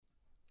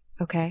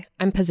Okay,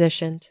 I'm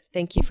positioned.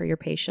 Thank you for your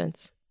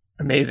patience.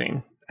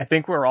 Amazing. I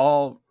think we're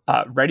all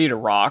ready to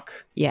rock.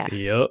 Yeah.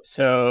 Yep.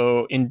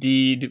 So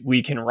indeed,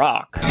 we can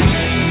rock.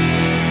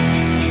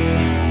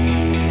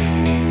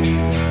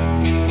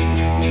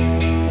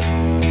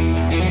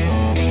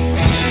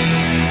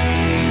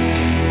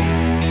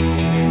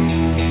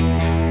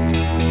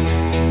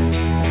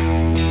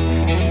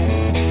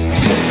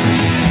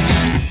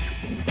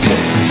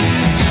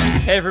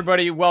 Hey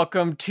everybody,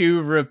 welcome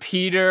to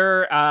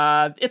Repeater.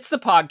 It's the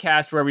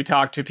podcast where we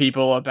talk to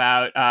people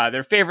about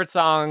their favorite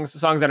songs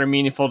that are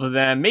meaningful to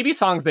them, maybe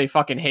songs they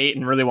fucking hate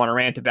and really want to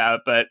rant about,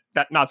 but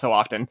not so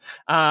often.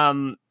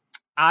 I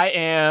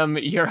am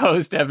your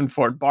host, Evan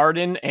Ford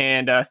Barden,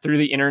 and through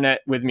the internet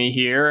with me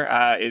here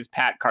is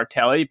Pat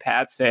Cartelli.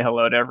 Pat, say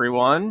hello to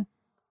everyone.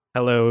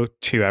 Hello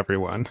to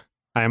everyone.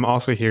 I am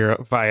also here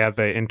via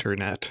the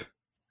internet.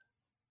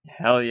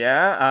 Hell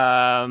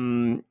yeah.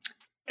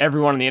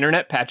 Everyone on the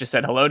internet, Pat just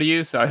said hello to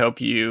you, so I hope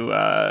you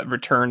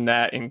return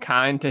that in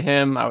kind to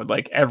him. I would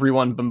like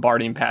everyone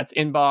bombarding Pat's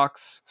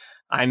inbox,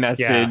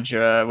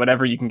 iMessage,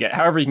 whatever you can get,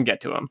 however you can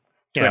get to him.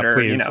 Twitter, yeah,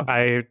 please. You know.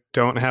 I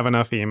don't have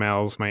enough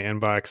emails. My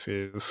inbox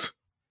is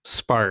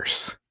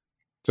sparse.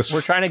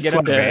 We're trying to get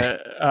him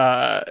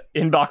to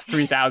inbox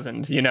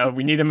 3,000. You know,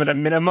 we need him at a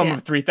minimum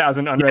of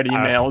 3,000 unread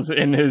emails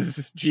in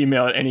his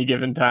Gmail at any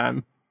given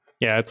time.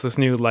 Yeah, it's this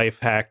new life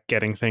hack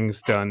getting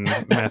things done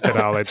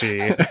methodology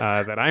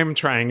that I'm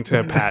trying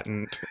to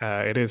patent.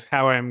 It is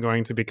how I'm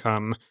going to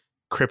become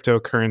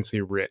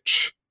cryptocurrency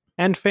rich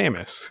and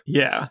famous.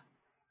 Yeah.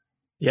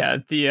 Yeah,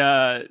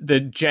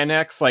 the Gen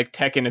X like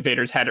tech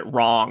innovators had it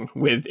wrong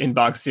with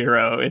Inbox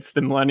Zero. It's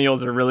the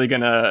millennials are really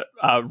going to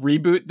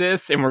reboot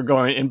this, and we're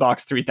going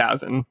Inbox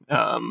 3000.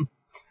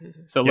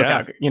 So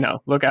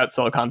look out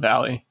Silicon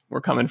Valley.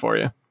 We're coming for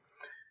you.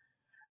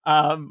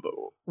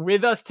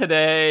 With us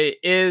today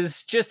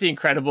is just the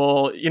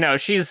incredible,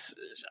 she's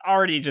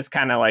already just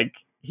kind of like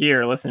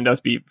here listening to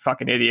us be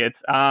fucking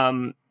idiots.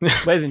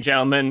 Ladies and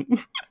gentlemen,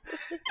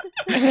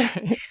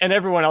 and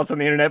everyone else on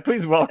the internet,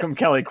 please welcome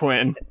Kelley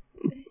Quinn.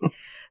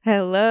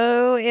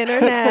 Hello,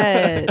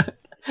 internet.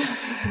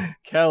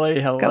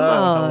 Kelley, hello.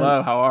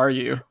 Hello, how are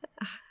you?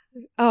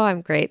 Oh,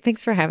 I'm great.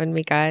 Thanks for having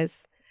me,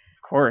 guys.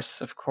 Of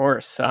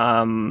course.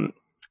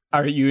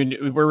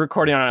 We're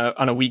recording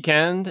on a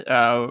weekend.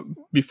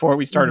 Before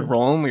we started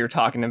rolling, we were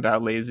talking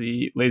about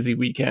lazy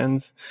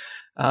weekends.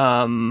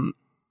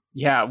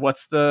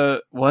 What's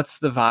the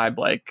vibe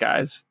like,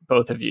 guys?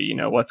 Both of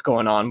you, what's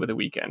going on with the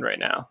weekend right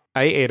now?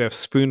 I ate a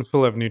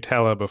spoonful of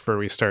Nutella before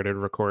we started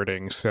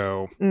recording,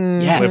 so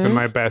Yes. living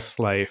my best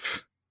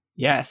life.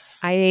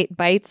 Yes. I ate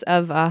bites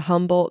of a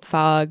Humboldt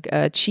Fog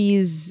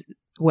cheese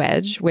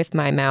wedge with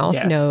my mouth,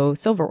 no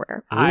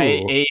silverware. Ooh.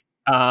 I ate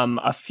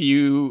a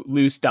few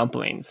loose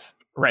dumplings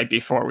right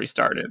before we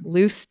started.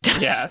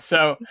 Yeah,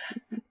 so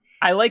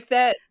I like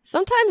that.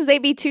 Sometimes they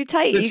be too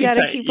tight. You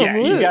gotta keep them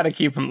loose. You gotta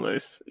keep them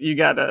loose. You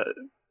gotta,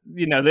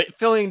 the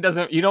filling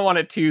you don't want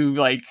it too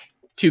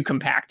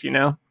compact,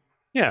 Yeah.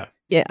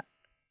 Yeah.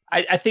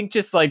 I think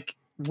just like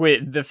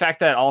with the fact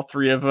that all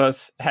three of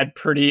us had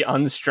pretty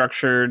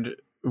unstructured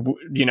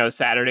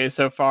Saturdays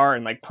so far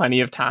and like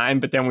plenty of time,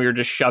 but then we were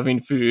just shoving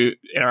food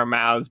in our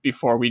mouths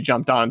before we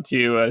jumped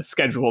onto a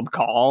scheduled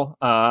call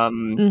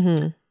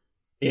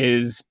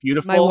is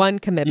beautiful. My one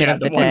commitment of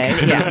the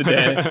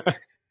day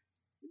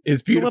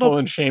is beautiful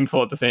and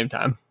shameful at the same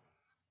time.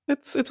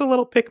 It's a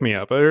little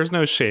pick-me-up. There's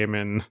no shame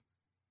in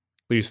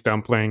loose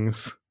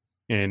dumplings,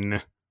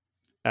 in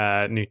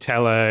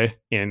Nutella,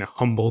 in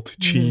Humboldt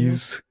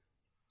cheese.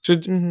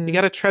 You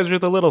gotta treasure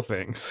the little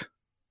things,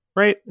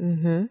 right?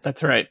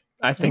 That's right.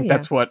 I think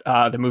that's what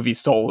the movie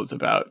Soul is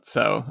about.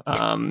 So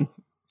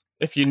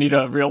if you need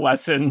a real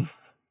lesson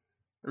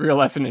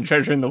in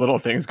treasuring the little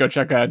things, go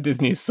check out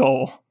Disney's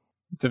Soul.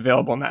 It's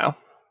available now.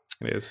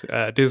 It is.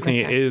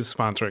 Disney is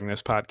sponsoring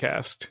this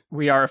podcast.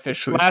 We are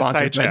officially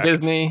sponsored by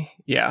Disney.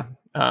 Yeah.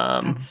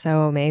 That's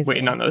so amazing.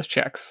 Waiting on those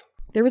checks.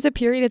 There was a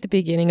period at the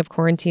beginning of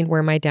quarantine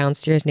where my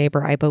downstairs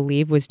neighbor, I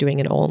believe, was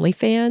doing an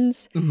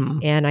OnlyFans.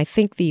 And I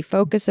think the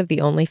focus of the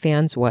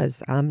OnlyFans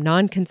was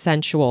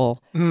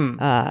non-consensual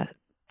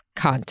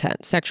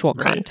content, sexual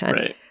content.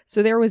 Right.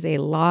 So there was a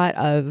lot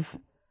of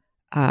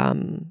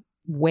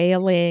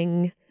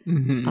wailing,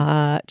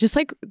 just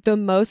like the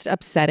most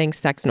upsetting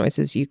sex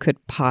noises you could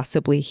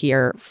possibly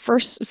hear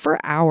for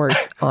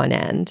hours on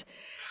end.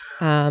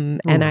 And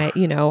I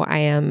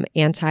am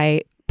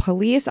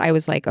anti-police. I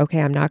was like,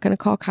 okay, I'm not going to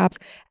call cops.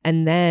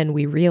 And then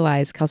we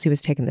realized Kelsey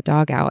was taking the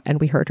dog out and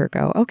we heard her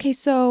go, okay,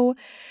 so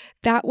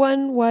that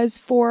one was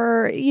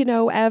for,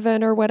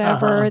 Evan or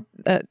whatever.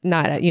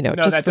 Not,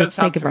 just for the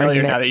sake of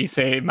argument. Now that you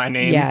say my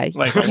name. Yeah,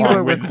 like, you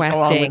were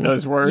requesting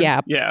those words.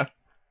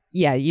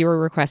 Yeah, you were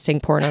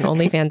requesting porn on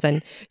OnlyFans,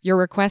 and your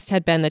request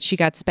had been that she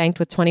got spanked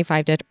with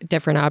 25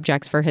 different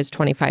objects for his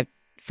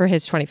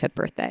 25th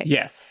birthday.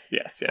 Yes.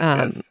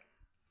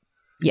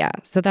 Yeah,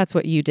 so that's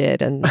what you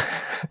did, and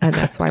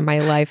that's why my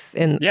life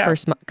in the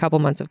first couple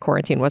months of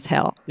quarantine was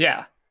hell.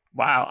 Yeah.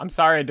 Wow. I'm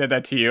sorry I did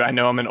that to you. I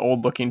know I'm an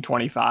old looking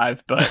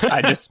 25, but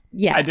I just,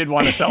 I did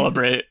want to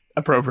celebrate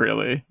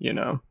appropriately, you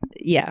know.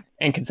 Yeah.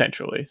 And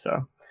consensually.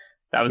 So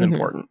that was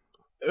important.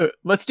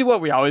 Let's do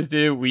what we always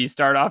do. We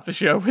start off the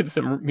show with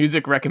some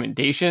music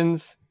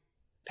recommendations.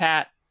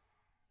 Pat,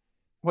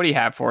 what do you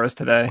have for us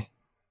today?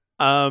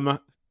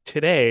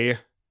 Today,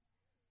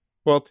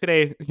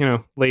 you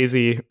know,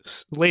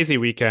 lazy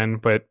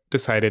weekend, but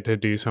decided to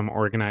do some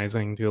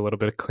organizing, do a little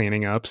bit of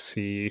cleaning up,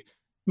 see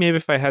maybe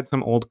if I had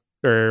some old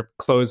or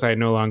clothes I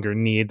no longer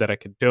need that I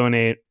could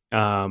donate.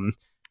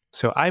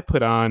 So I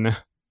put on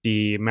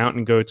the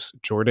Mountain Goats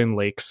Jordan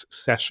Lakes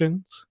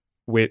sessions,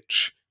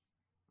 which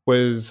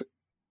was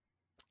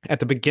at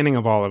the beginning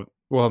of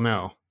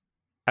no,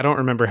 I don't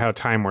remember how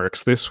time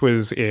works. This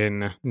was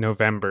in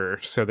November,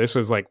 so this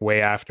was like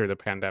way after the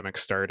pandemic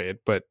started,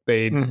 but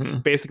they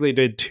basically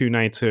did 2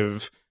 nights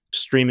of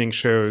streaming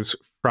shows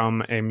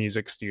from a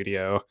music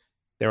studio.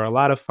 They were a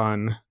lot of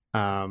fun.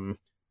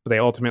 They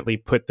ultimately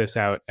put this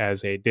out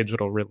as a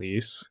digital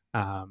release.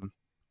 I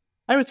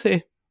would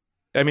say,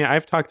 I mean,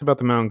 I've talked about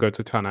the Mountain Goats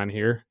a ton on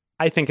here.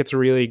 I think it's a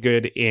really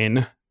good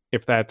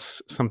if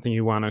that's something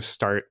you want to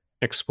start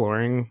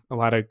exploring. A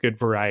lot of good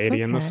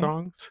variety in the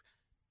songs.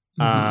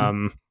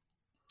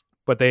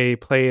 But they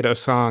played a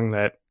song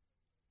that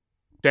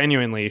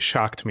genuinely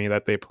shocked me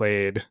that they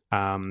played,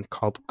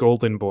 called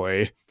Golden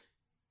Boy.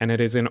 And it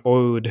is an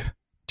ode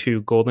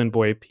to Golden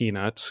Boy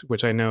Peanuts,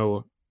 which I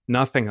know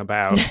nothing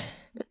about.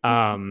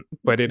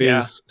 But it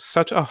is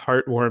such a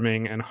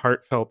heartwarming and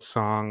heartfelt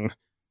song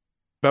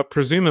about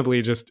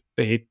presumably just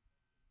a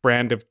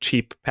brand of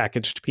cheap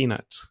packaged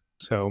peanuts.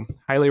 So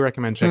highly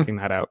recommend checking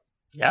that out.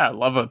 Yeah, I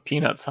love a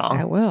peanut song.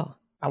 I will.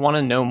 I want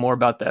to know more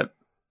about that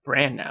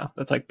brand now.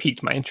 That's like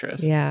piqued my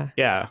interest.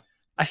 Yeah.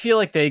 I feel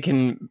like they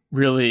can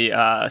really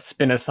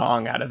spin a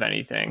song out of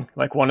anything.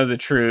 Like one of the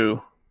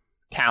true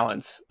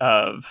talents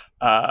of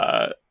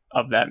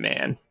that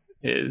man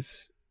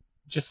is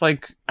just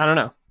like, I don't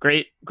know,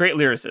 great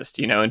lyricist,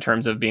 you know, in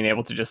terms of being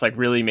able to just like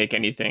really make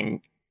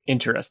anything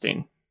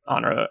interesting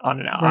on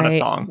a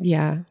song.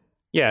 Yeah.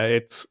 Yeah,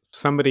 it's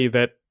somebody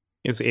that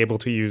is able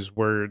to use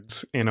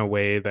words in a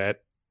way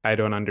that I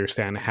don't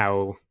understand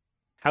how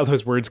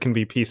those words can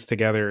be pieced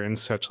together in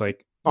such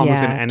like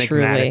almost an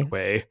enigmatic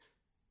way.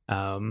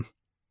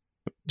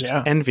 Just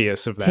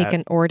envious of that. Take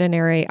an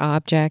ordinary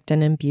object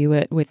and imbue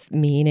it with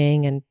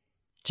meaning and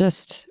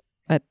just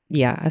a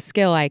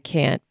skill I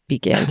can't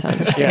begin to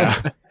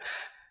understand.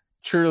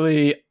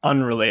 Truly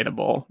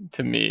unrelatable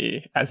to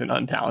me as an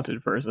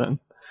untalented person.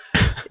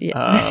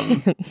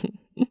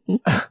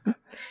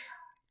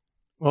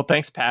 Well,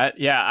 thanks, Pat.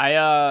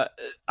 Yeah,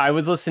 I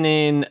was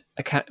listening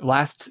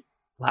last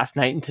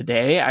night and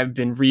today. I've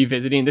been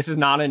revisiting. This is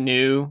not a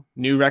new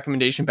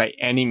recommendation by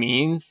any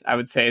means. I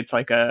would say it's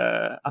like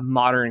a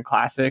modern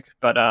classic,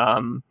 but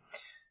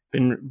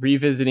been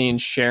revisiting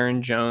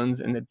Sharon Jones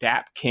and the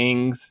Dap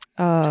Kings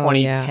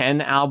 2010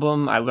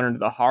 album. I learned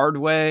the hard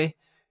way,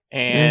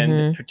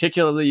 and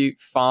particularly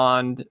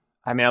fond.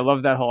 I mean, I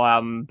love that whole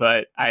album,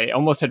 but I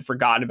almost had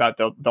forgotten about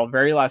the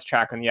very last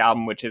track on the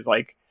album, which is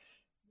like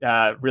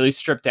really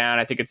stripped down.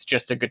 I think it's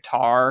just a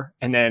guitar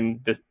and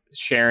then the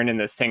Sharon and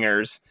the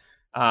singers.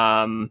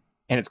 And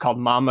it's called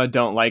Mama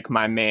Don't Like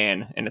My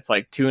Man. And it's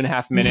like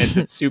 2.5 minutes.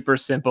 It's super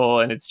simple.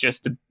 And it's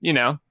just, you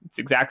know, it's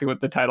exactly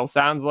what the title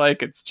sounds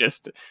like. It's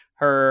just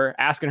her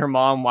asking her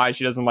mom why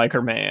she doesn't like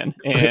her man.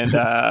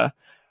 And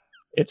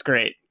it's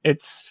great.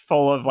 It's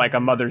full of like a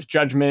mother's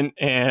judgment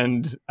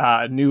and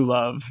new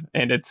love.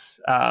 And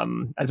it's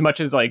as much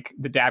as like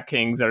the Dap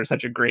Kings are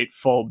such a great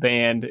full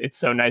band, it's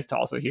so nice to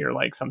also hear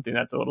like something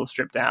that's a little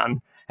stripped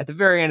down at the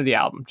very end of the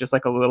album. Just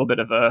like a little bit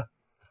of a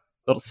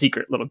little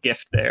secret, little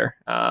gift there.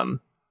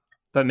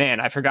 But man,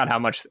 I forgot how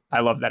much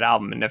I love that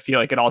album. And I feel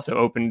like it also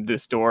opened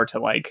this door to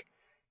like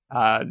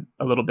a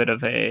little bit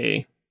of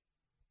a,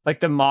 like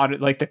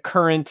the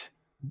current,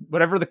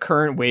 whatever the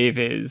current wave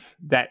is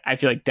that I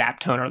feel like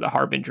Daptone are the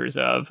harbingers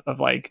of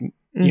like,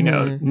 you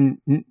know,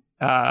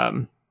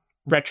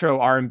 retro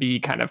R&B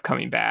kind of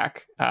coming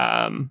back.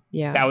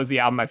 That was the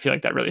album I feel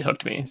like that really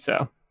hooked me.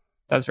 So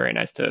that was very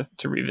nice to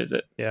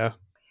revisit. Yeah.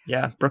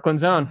 Brooklyn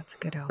Zone. That's a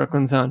good album.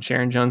 Brooklyn Zone,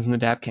 Sharon Jones and the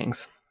Dap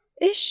Kings.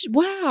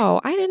 Wow,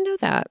 I didn't know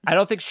that. I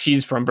don't think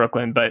she's from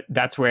Brooklyn, but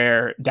that's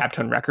where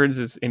Daptone Records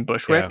is in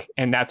Bushwick.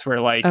 Yeah. And that's where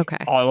like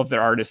all of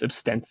their artists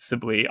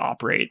ostensibly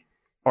operate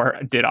or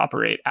did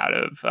operate out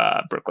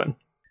of Brooklyn.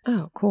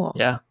 Oh, cool.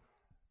 Yeah.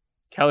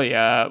 Kelley,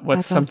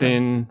 what's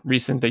something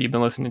recent that you've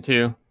been listening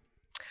to?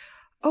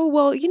 Oh,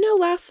 well, you know,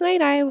 last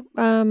night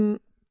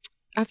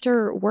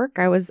after work,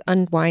 I was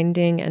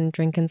unwinding and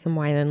drinking some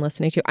wine and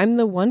listening to. I'm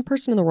the one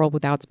person in the world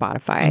without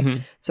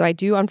Spotify. So I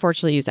do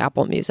unfortunately use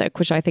Apple Music,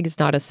 which I think is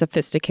not a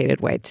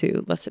sophisticated way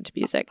to listen to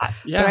music. But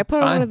I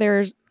put on one of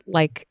their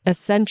like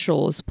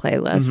essentials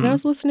playlist and I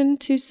was listening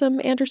to some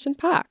Anderson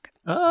 .Paak.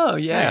 Oh,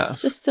 yeah.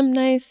 Just some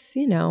nice,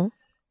 you know.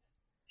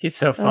 He's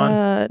so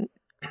fun.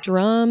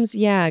 Drums.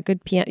 Yeah.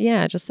 Good piano.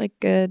 Yeah. Just like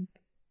good,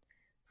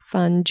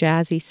 fun,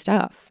 jazzy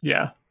stuff.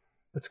 Yeah.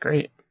 That's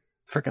great.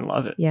 Freaking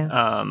love it.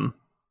 Yeah.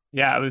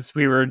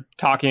 We were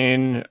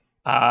talking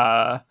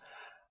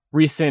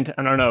recent,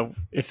 I don't know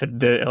if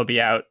it'll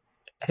be out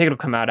I think it'll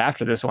come out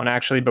after this one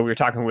actually, but we were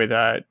talking with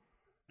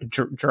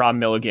Gerard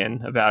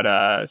Milligan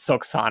about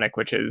Silk Sonic,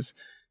 which is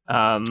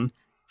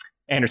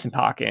Anderson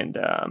 .Paak and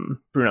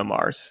Bruno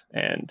Mars,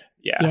 and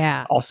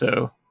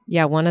also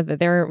one of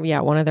their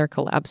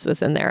collabs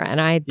was in there, and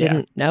I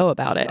didn't know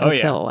about it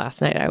until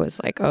last night. I was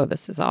like, oh,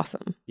 this is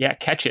awesome. Yeah,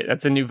 catch it.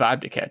 That's a new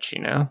vibe to catch,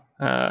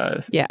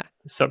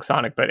 Silk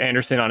Sonic, but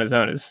Anderson on his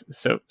own is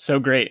so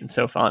great and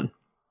so fun.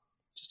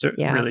 Just a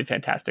really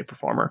fantastic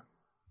performer.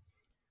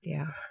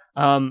 Yeah.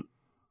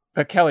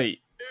 But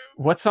Kelley,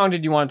 what song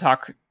did you want to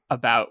talk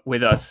about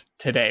with us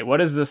today? What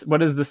is this?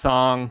 What is the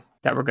song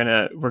that we're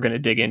gonna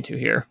dig into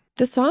here?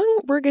 The song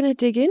we're gonna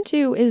dig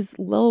into is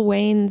Lil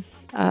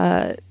Wayne's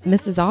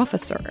 "Mrs.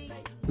 Officer."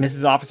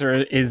 Mrs. Officer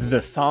is the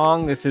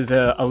song. This is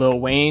a Lil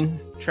Wayne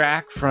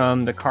track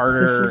from the Carter.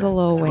 This is a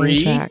Lil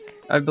Wayne track,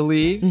 I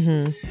believe.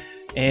 Mm-hmm.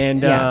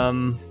 And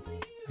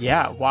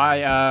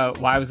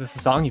why was this the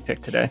song you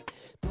picked today?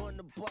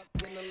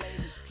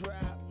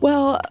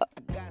 Well,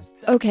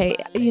 okay,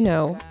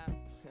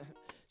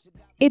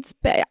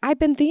 I've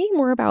been thinking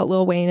more about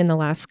Lil Wayne in the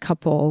last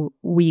couple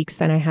weeks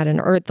than I had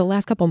the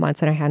last couple months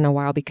than I had in a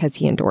while, because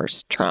he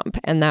endorsed Trump,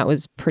 and that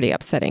was pretty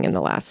upsetting in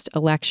the last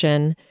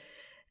election.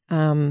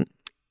 But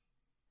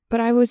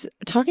I was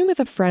talking with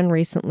a friend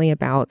recently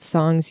about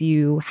songs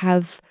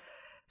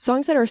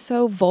that are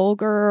so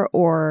vulgar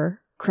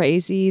or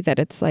crazy that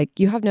it's like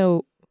you have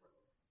no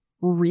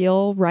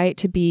real right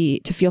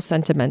to feel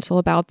sentimental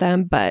about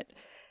them, but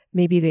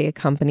maybe they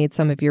accompanied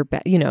some of your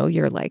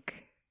you're like,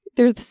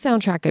 they're the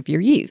soundtrack of your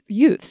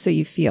youth, so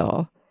you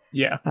feel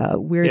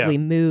weirdly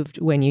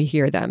moved when you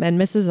hear them. And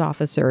Mrs.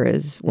 Officer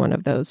is one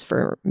of those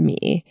for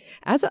me.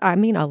 A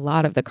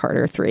lot of the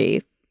Carter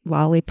Three,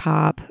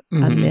 Lollipop, A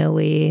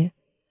Milli,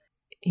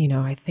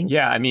 I think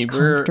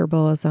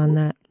Comfortable is on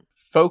that.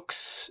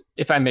 Folks,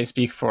 if I may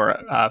speak for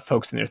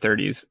folks in their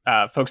 30s,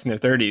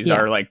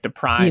 are like the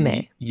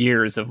prime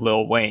years of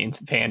Lil Wayne's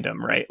fandom,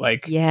 right?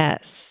 Like,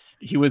 yes.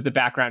 He was the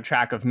background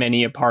track of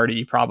many a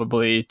party,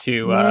 probably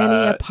to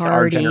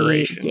our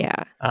generation.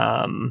 Yeah.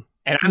 And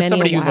I'm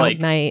somebody who's like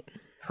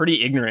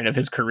pretty ignorant of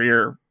his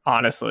career,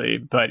 honestly.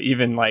 But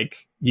even like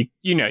you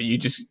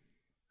just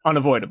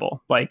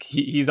unavoidable. Like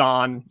he's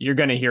on. You're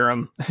gonna hear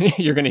him.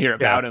 You're gonna hear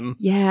about him.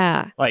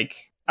 Yeah. Like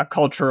a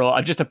cultural,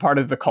 just a part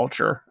of the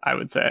culture. I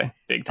would say,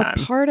 big time.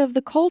 A part of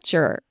the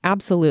culture,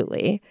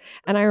 absolutely.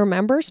 And I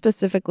remember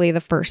specifically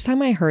the first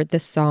time I heard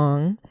this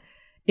song.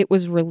 It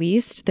was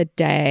released the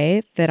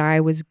day that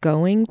I was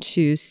going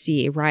to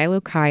see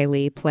Rilo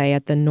Kiley play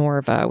at the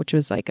Norva, which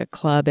was like a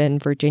club in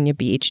Virginia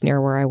Beach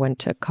near where I went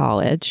to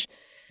college.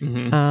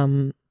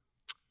 Mm-hmm.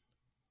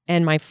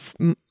 And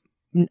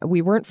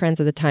we weren't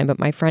friends at the time, but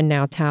my friend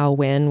now, Tal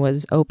Wynn,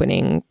 was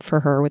opening for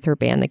her with her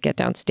band, the Get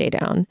Down, Stay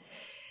Down.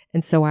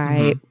 And so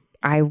I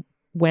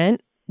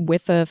went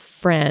with a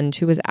friend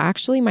who was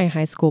actually my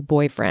high school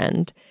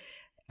boyfriend.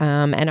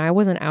 And I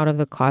wasn't out of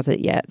the closet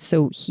yet.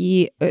 So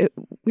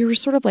we were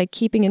sort of like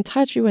keeping in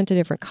touch. We went to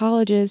different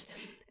colleges,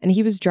 and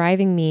he was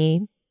driving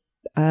me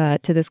to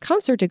this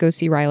concert to go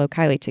see Rilo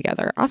Kiley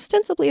together,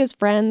 ostensibly as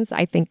friends.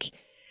 I think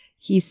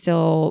he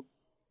still,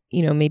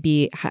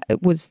 maybe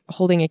was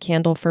holding a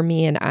candle for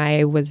me, and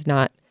I was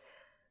not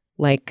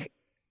like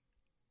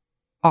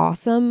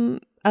awesome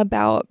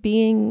about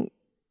being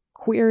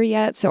queer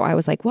yet. So I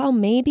was like, well,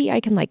 maybe I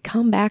can like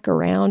come back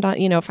around on,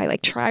 if I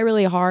like try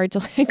really hard to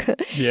like,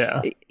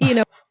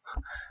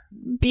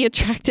 be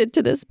attracted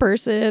to this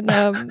person.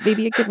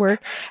 Maybe it could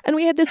work. And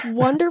we had this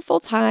wonderful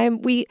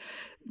time. We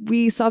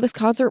saw this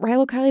concert.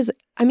 Rilo Kiley's,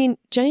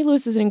 Jenny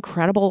Lewis is an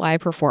incredible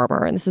live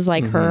performer. And this is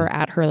like her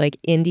at her like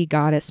indie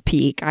goddess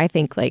peak. I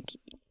think like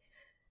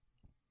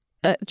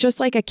just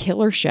like a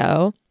killer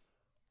show.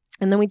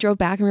 And then we drove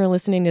back and we were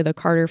listening to the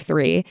Carter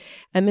Three,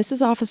 and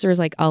Mrs. Officer is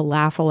like a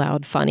laugh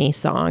aloud funny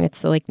song. It's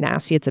so like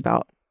nasty. It's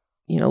about,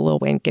 Lil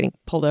Wayne getting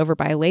pulled over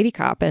by a lady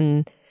cop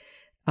and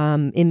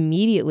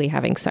immediately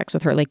having sex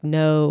with her. Like,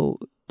 no,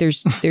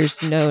 there's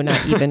no,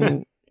 not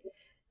even,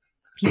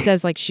 he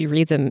says like she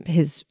reads him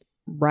his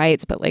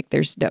rights, but like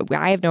there's no,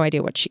 I have no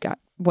idea what he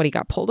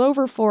got pulled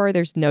over for.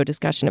 There's no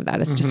discussion of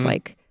that. It's just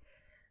like,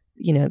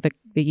 the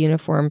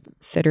uniform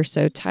fit her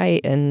so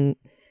tight, and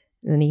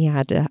then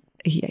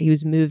he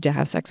was moved to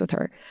have sex with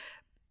her.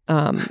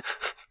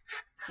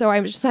 So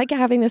I'm just like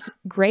having this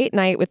great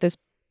night with this,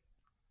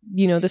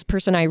 this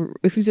person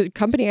who's a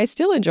company I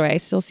still enjoy. I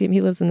still see him.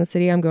 He lives in the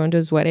city. I'm going to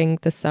his wedding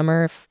this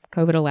summer if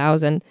COVID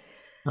allows. And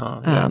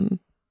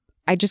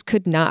I just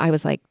could not. I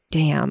was like,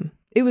 damn.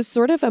 It was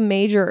sort of a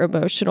major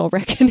emotional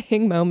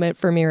reckoning moment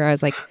for me where I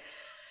was like,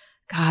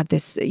 God,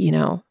 this,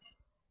 And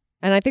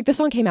I think the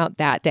song came out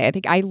that day. I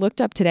think I looked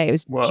up today. It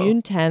was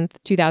June 10th,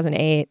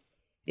 2008.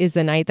 Is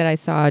the night that I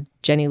saw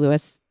Jenny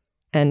Lewis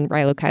and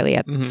Rilo Kiley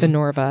at the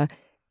Norva,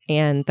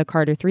 and the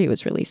Carter 3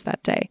 was released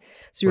that day.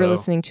 So we were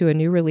listening to a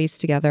new release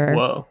together.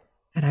 Whoa.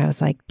 And I was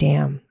like,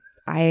 damn,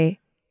 I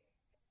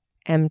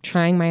am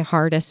trying my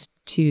hardest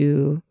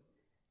to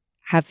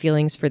have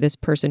feelings for this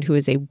person who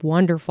is a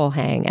wonderful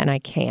hang, and I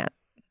can't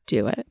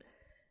do it.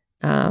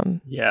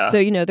 So,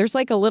 you know, there's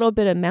like a little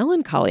bit of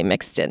melancholy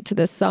mixed into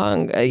this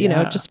song, you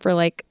know, just for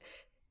like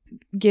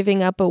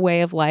giving up a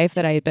way of life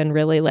that I had been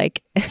really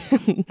like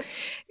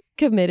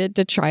committed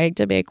to trying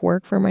to make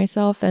work for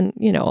myself. And,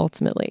 you know,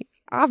 ultimately,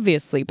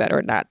 obviously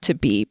better not to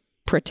be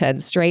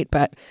pretend straight,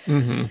 but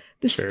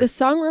this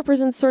song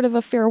represents sort of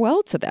a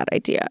farewell to that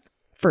idea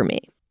for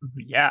me.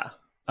 Yeah.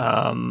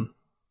 Wow.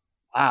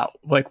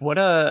 Like what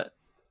a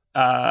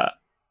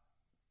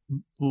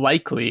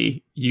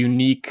likely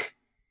unique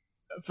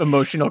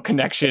emotional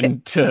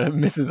connection to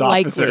Mrs.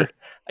 Officer.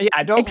 Yeah,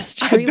 I don't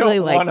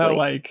want to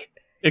like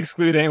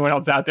exclude anyone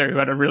else out there who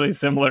had a really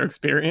similar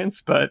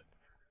experience, but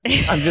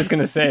I'm just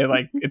going to say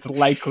like it's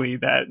likely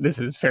that this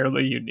is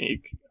fairly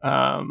unique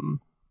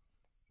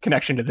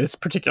connection to this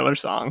particular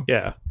song.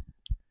 Yeah.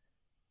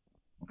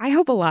 I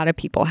hope a lot of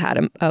people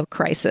had a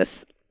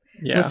crisis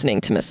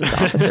listening to Mrs.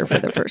 Officer for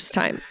the first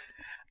time.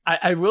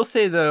 I will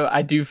say, though,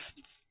 I do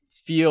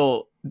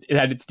feel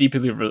that it's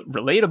deeply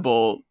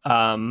relatable.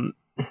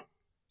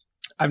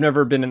 I've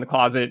never been in the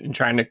closet and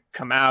trying to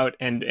come out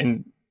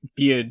and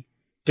be a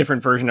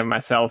different version of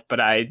myself, but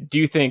I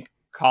do think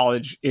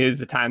college is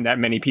a time that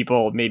many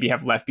people maybe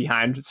have left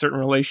behind certain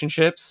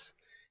relationships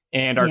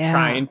and are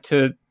trying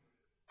to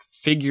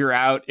figure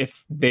out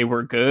if they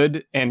were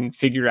good and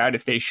figure out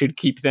if they should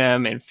keep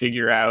them and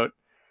figure out,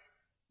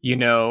 you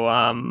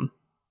know,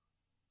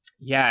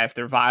 if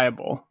they're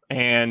viable.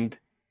 And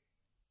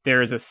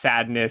there is a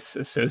sadness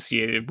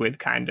associated with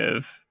kind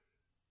of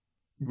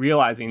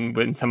realizing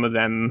when some of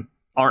them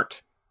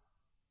aren't.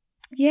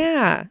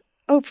 Yeah.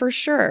 Oh, for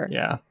sure.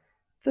 Yeah.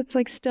 That's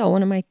like still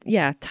one of my,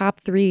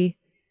 top 3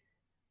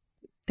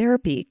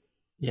 therapy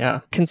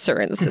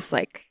concerns. It's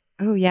like,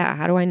 oh yeah,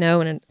 how do I know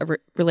when a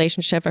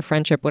relationship, a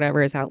friendship,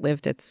 whatever is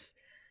outlived its,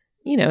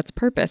 you know, its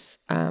purpose?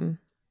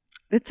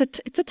 It's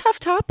a tough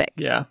topic.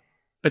 Yeah.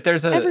 But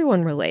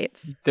everyone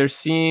relates.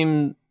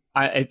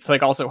 It's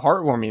like also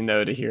heartwarming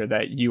though to hear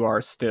that you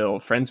are still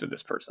friends with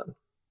this person.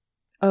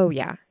 Oh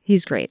yeah,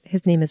 he's great.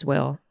 His name is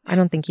Will. I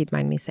don't think he'd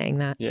mind me saying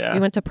that. Yeah. We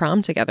went to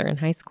prom together in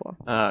high school.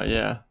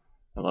 Yeah.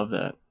 I love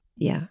that.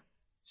 Yeah.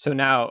 So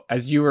now,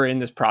 as you were in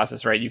this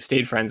process, right, you've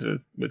stayed friends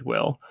with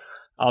Will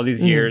all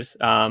these years.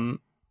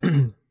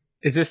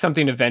 Is this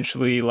something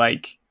eventually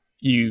like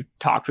you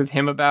talked with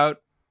him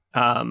about?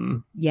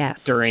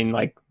 Yes. During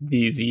like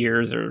these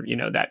years or, you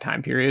know, that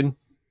time period?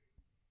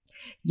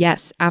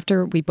 Yes.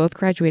 After we both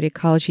graduated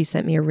college, he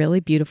sent me a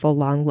really beautiful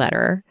long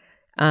letter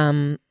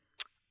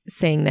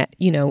saying that,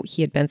 you know,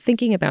 he had been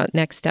thinking about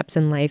next steps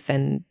in life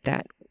and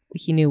that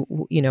he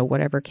knew, you know,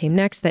 whatever came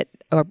next, that,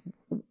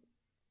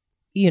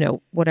 you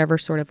know, whatever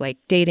sort of like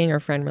dating or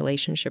friend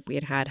relationship we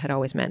had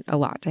always meant a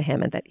lot to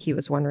him and that he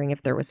was wondering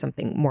if there was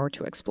something more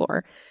to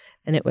explore.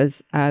 And it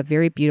was a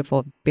very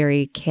beautiful,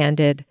 very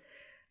candid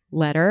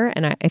letter.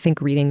 And I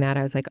think reading that,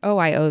 I was like, oh,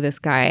 I owe this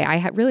guy.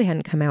 I really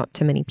hadn't come out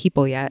to many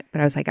people yet,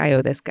 but I was like, I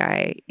owe this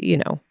guy, you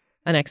know,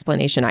 an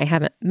explanation. I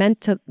haven't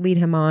meant to lead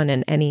him on,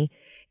 and any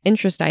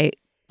interest I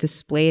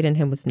displayed in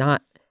him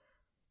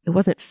it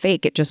wasn't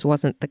fake. It just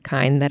wasn't the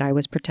kind that I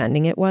was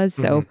pretending it was.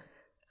 So,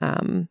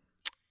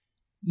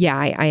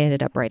 I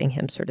ended up writing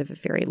him sort of a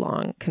very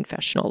long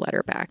confessional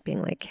letter back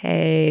being like,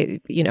 hey,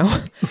 you know,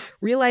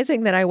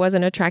 realizing that I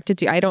wasn't attracted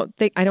to you. I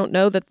don't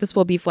know that this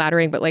will be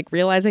flattering, but like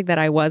realizing that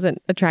I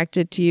wasn't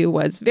attracted to you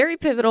was very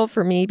pivotal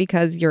for me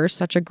because you're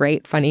such a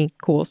great, funny,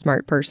 cool,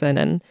 smart person.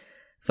 And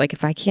it's like,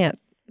 if I can't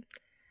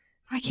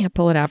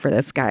pull it out for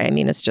this guy, I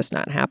mean, it's just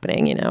not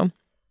happening, you know?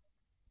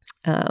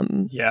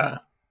 Yeah.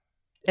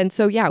 And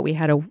so, we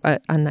had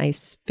a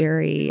nice,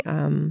 very,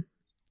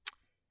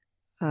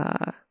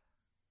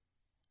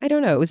 I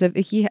don't know. It was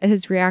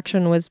his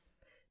reaction was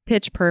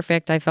pitch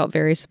perfect. I felt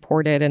very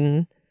supported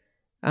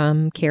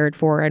and cared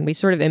for, and we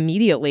sort of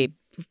immediately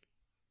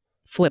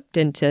flipped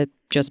into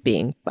just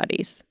being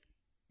buddies.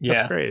 Yeah.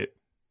 That's great.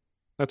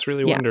 That's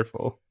really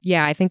wonderful.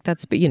 Yeah, I think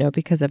that's, you know,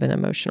 because of an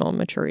emotional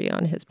maturity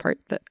on his part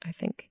that I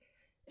think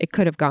it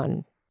could have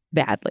gone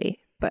badly.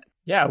 But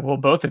yeah, well,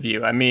 both of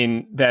you. I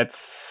mean,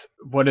 that's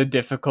what a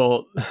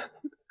difficult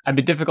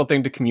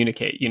thing to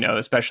communicate, you know,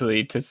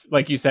 especially to,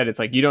 like you said, it's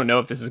like, you don't know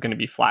if this is going to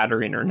be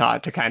flattering or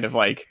not to kind of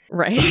like,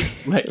 right.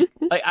 like,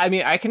 I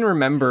mean, I can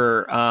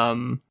remember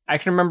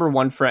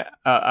one friend,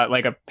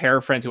 like a pair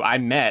of friends who I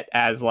met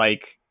as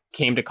like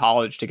came to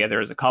college together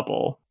as a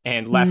couple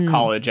and left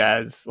college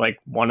as like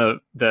one of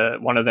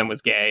them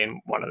was gay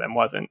and one of them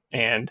wasn't.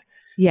 And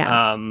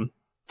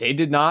they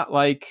did not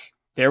like,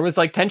 there was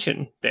like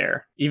tension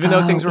there, even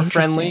though things were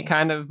friendly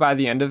kind of by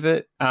the end of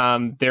it.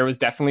 There was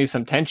definitely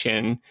some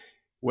tension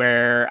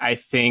where I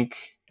think,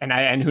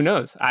 and who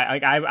knows,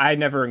 I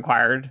never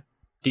inquired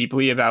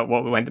deeply about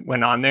what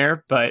went on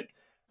there, but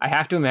I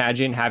have to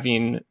imagine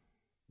having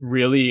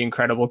really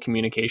incredible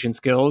communication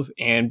skills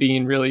and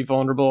being really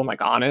vulnerable and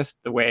like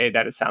honest, the way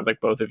that it sounds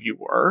like both of you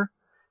were,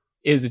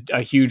 is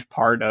a huge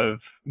part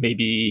of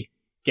maybe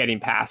getting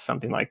past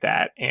something like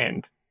that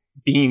and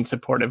being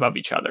supportive of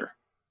each other,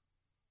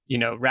 you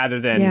know,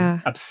 rather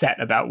than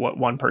upset about what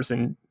one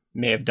person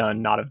may have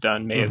done, not have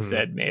done, may have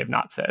said, may have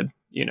not said,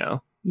 you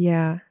know?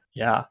 Yeah.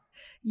 Yeah.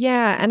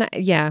 Yeah. And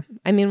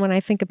I mean, when I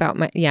think about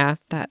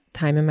that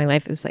time in my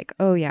life, it was like,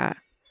 oh yeah,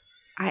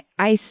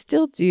 I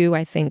still do.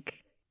 I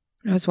think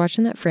when I was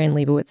watching that Fran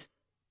Lebowitz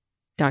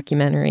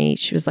documentary,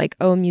 she was like,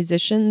 oh,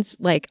 musicians,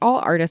 like all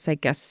artists, I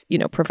guess,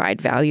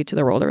 provide value to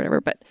the world or whatever,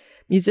 but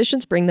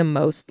musicians bring the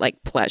most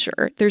like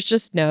pleasure. There's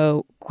just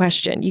no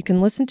question. You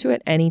can listen to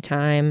it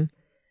anytime.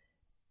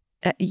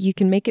 You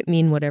can make it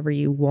mean whatever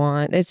you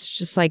want. It's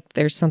just like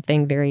there's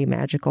something very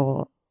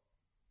magical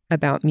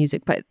about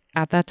music. But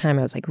at that time,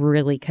 I was like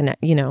really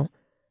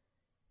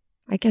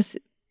I guess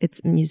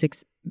it's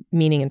music's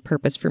meaning and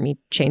purpose for me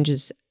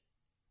changes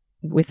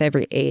with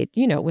every age.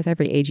 With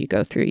every age you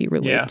go through, you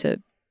relate to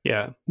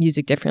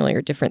music differently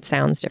or different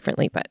sounds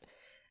differently. But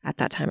at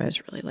that time, I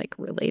was really like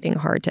relating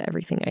hard to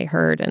everything I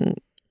heard and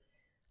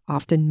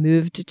often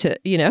moved to,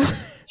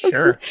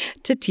 sure,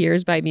 to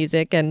tears by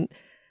music. And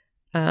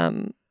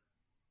I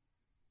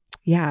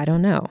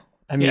don't know.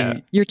 I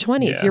mean, your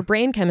 20s, your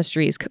brain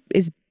chemistry is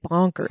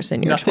bonkers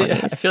in your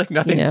 20s. I feel like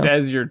nothing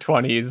says your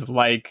 20s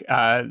like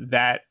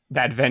that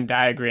Venn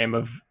diagram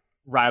of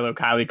Rilo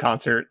Kiley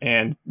concert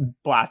and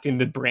blasting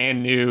the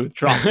brand new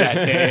Drop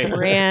That Day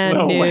brand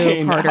Lil new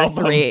Wayne Carter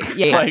album. 3.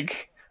 Yeah.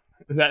 Like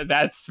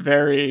that's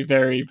very,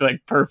 very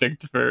like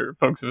perfect for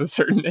folks of a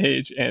certain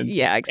age and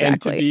exactly.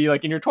 And to be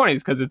like in your 20s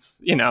because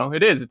it's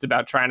it's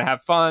about trying to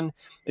have fun.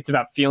 It's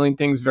about feeling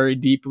things very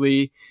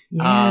deeply.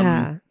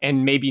 And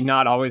maybe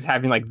not always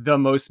having like the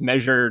most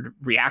measured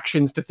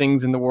reactions to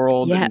things in the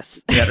world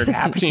that are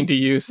happening to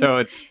you. So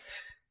it's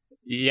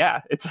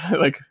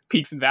like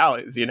peaks and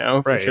valleys,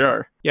 for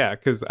sure. Yeah,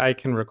 because I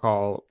can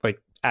recall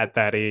like at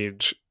that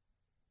age,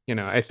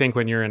 I think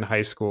when you're in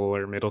high school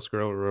or middle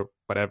school or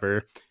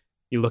whatever,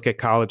 you look at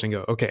college and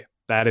go, okay,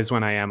 that is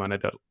when I am an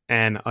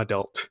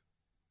adult.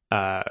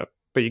 But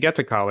you get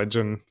to college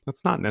and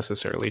that's not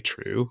necessarily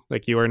true.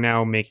 Like you are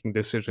now making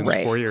decisions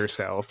for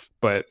yourself.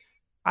 But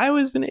I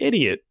was an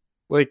idiot.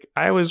 Like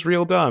I was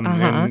real dumb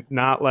and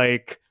not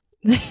like,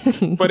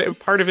 but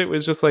part of it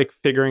was just like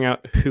figuring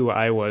out who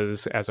I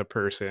was as a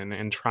person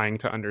and trying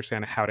to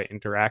understand how to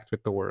interact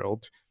with the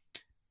world.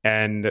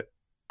 And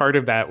part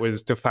of that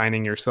was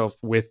defining yourself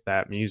with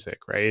that music,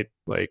 right?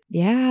 Like,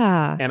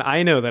 and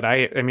I know that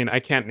I mean, I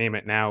can't name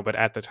it now, but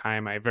at the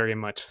time I very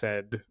much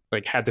said,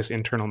 like, had this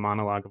internal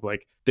monologue of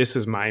like, this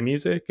is my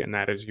music and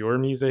that is your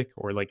music,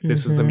 or like,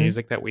 this is the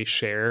music that we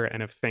share.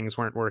 And if things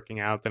weren't working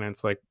out, then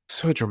it's like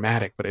so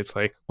dramatic, but it's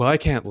like, well, I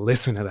can't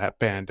listen to that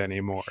band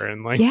anymore.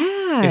 And like,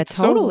 it's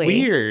totally so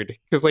weird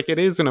because like it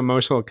is an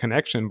emotional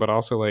connection, but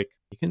also like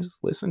you can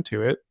just listen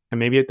to it and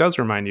maybe it does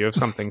remind you of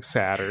something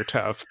sad or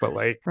tough, but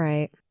like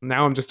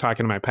now I'm just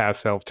talking to my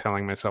past self,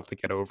 telling myself to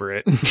get over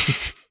it.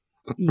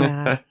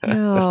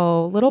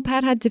 No, little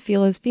Pat had to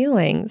feel his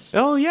feelings.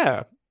 Oh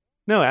yeah,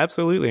 no,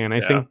 absolutely. And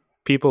I think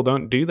people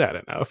don't do that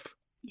enough.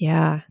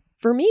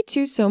 For me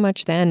too, so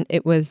much then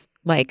it was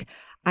like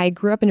I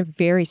grew up in a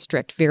very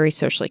strict, very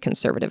socially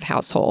conservative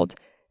household,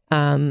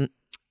 and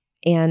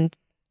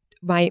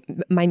my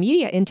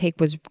media intake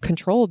was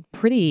controlled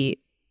pretty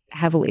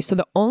heavily. So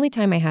the only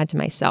time I had to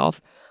myself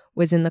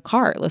was in the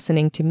car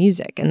listening to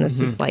music. And this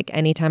is like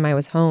anytime I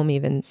was home,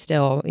 even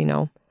still,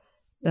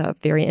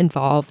 very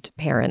involved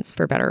parents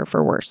for better or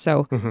for worse.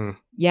 So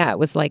it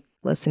was like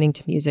listening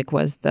to music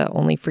was the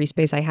only free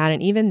space I had.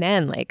 And even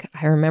then, like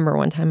I remember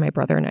one time my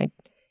brother and I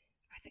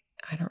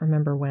don't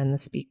remember when the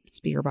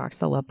speaker box,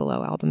 the Love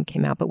Below album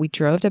came out, but we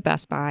drove to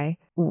Best Buy,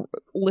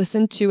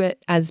 listened to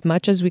it as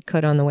much as we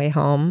could on the way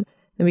home.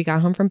 Then we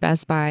got home from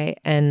Best Buy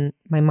and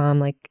my mom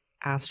like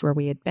asked where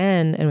we had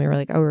been. And we were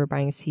like, oh, we were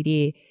buying a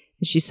CD.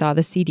 And she saw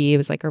the CD. It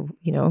was like a,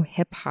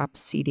 hip hop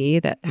CD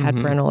that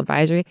had parental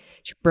advisory.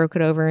 She broke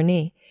it over her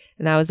knee.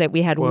 And that was it.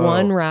 We had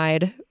one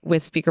ride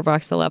with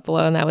Speakerbox The Love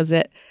Below and that was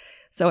it.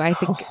 So I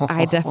think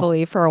I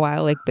definitely for a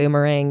while like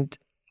boomeranged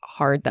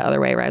hard the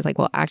other way where I was like,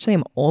 well, actually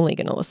I'm only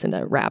going to listen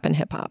to rap and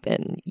hip hop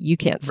and you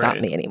can't stop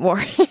me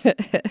anymore.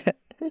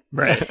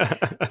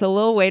 So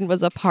Lil Wayne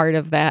was a part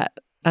of that.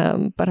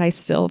 But I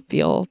still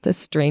feel this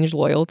strange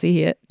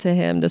loyalty to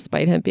him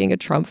despite him being a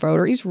Trump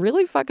voter. He's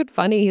really fucking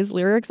funny. His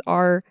lyrics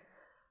are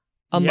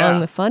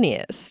among the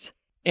funniest.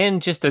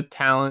 And just a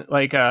talent,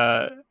 like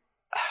there's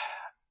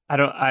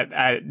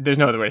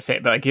no other way to say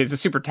it, but like he's a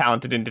super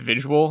talented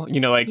individual.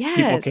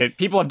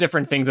 People have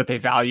different things that they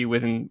value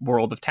within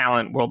world of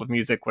talent, world of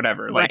music,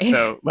 whatever. Like,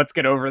 so let's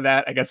get over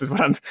that, I guess is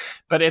what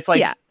but it's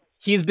like,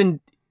 he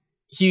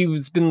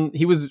was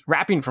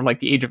rapping from like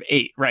the age of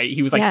 8, right?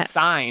 He was like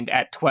signed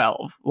at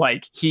 12.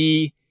 Like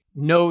he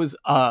knows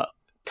a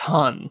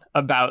ton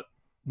about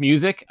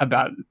music,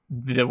 about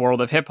the world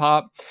of hip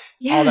hop,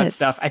 all that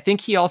stuff. I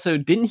think he also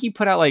didn't he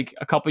put out like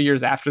a couple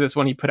years after this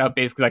one, he put out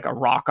basically like a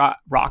rock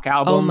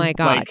album. Oh my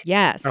God.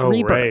 Like,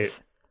 Rebirth. Right.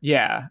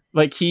 Yeah.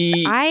 Like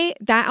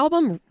that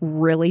album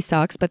really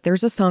sucks, but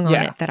there's a song on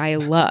it that I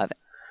love.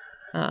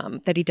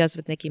 That he does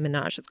with Nicki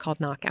Minaj. It's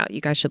called Knockout.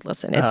 You guys should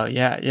listen. It's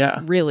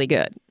really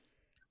good.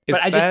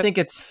 But I just think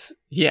it's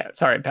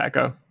sorry,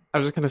 Paco. I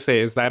was just gonna say,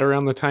 is that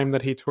around the time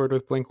that he toured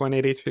with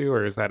Blink-182,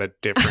 or is that a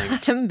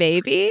different?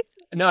 Maybe.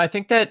 No, I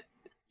think that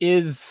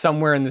is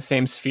somewhere in the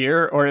same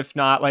sphere, or if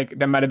not, like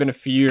that might have been a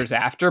few years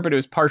after, but it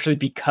was partially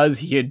because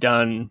he had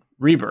done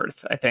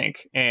Rebirth, I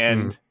think.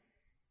 And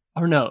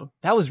oh no,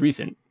 that was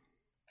recent.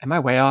 Am I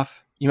way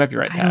off? You might be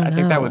right, Pat. I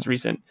think that was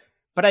recent.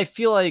 But I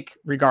feel like,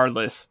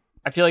 regardless,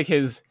 I feel like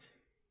his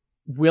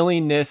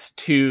willingness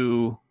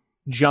to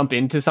jump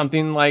into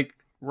something like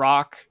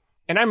rock,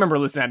 and I remember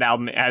listening to that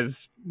album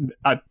as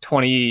a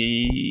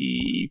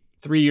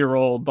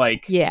 23-year-old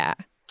like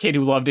kid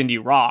who loved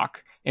indie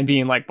rock and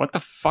being like, what the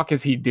fuck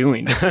is he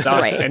doing? This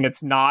sucks. And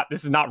this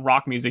is not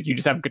rock music. You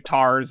just have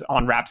guitars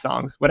on rap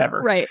songs,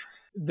 whatever. Right.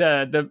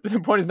 The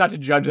point is not to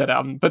judge that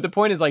album, but the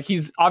point is like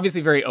he's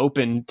obviously very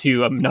open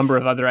to a number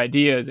of other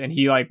ideas, and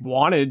he like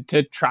wanted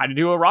to try to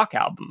do a rock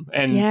album.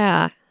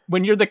 And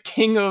when you're the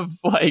king of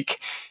like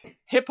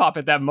hip hop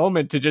at that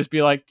moment, to just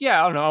be like,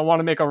 yeah, I don't know, I want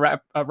to make a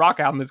rock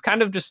album is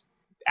kind of just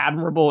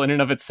admirable in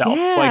and of itself.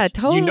 Yeah, like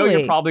totally. You know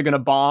you're probably going to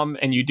bomb,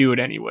 and you do it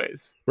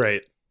anyways.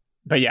 Right.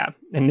 But yeah,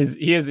 and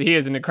he is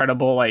an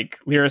incredible like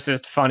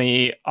lyricist,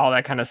 funny, all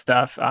that kind of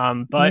stuff.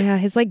 But yeah,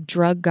 his like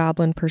drug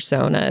goblin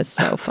persona is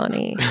so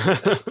funny.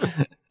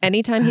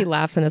 Anytime he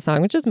laughs in a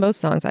song, which is most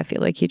songs, I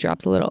feel like he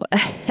drops a little,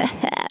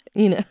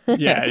 you know.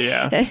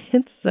 Yeah.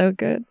 It's so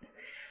good.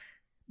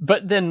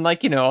 But then,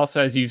 like, you know,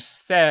 also as you've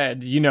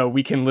said, you know,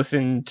 we can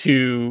listen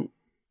to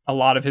a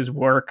lot of his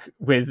work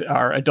with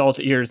our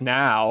adult ears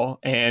now,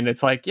 and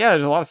it's like, yeah,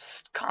 there's a lot of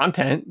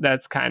content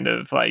that's kind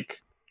of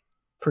like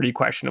pretty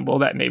questionable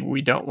that maybe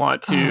we don't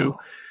want to.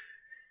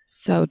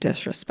 So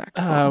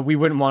disrespectful. We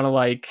wouldn't want to,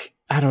 like,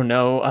 I don't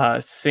know,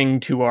 sing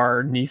to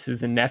our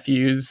nieces and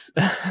nephews.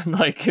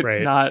 Like,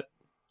 it's not,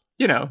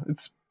 you know,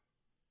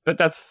 but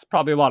that's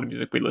probably a lot of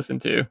music we listen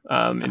to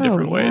in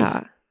different ways.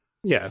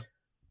 Yeah.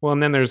 Well,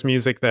 and then there's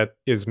music that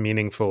is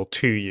meaningful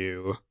to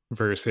you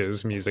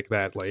versus music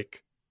that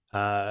like,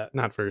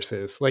 not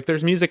versus, like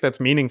there's music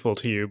that's meaningful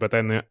to you, but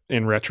then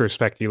in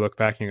retrospect, you look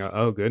back and go,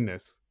 oh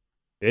goodness,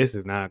 this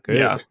is not good.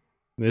 Yeah.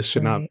 This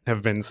should not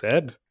have been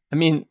said. I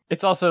mean,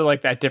 it's also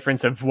like that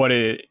difference of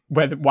why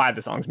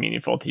the song's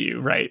meaningful to you,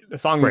 right? The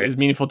song is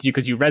meaningful to you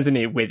because you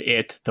resonate with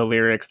it, the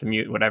lyrics, the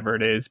mute, whatever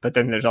it is. But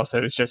then there's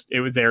also, it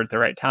was there at the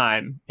right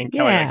time. And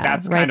Kelley, like,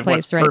 that's kind of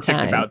what's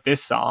perfect about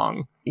this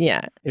song.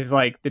 Yeah. Is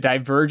like the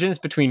divergence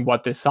between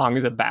what this song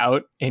is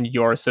about and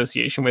your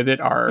association with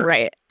it are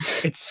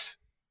it's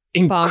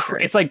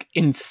it's like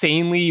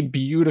insanely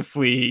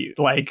beautifully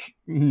like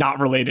not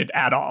related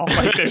at all.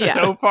 Like they're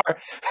so far,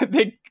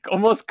 they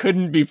almost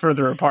couldn't be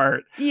further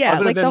apart. Yeah,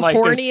 like the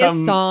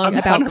horniest song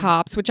about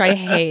cops, which I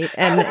hate,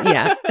 and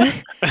I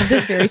have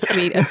this very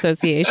sweet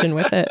association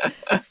with it.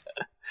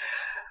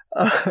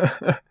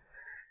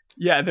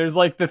 Yeah, there's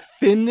like the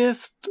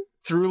thinnest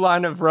through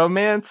line of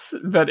romance,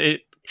 but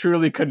it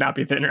truly could not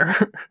be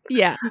thinner.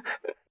 Yeah.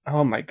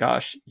 Oh my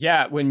gosh.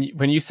 Yeah, when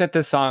you said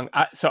this song,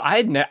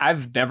 I've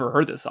never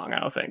heard this song,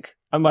 I don't think.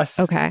 Unless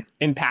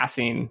in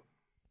passing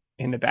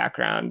in the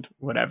background,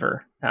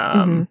 whatever.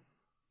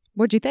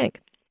 What'd you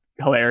think?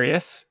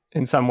 Hilarious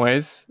in some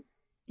ways.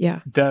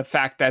 Yeah. The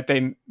fact that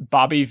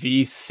Bobby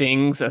V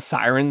sings a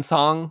siren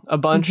song a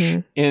bunch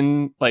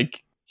in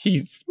like he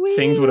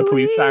sings what a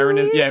police siren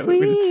is. Yeah,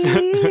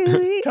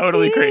 it's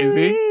totally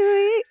crazy.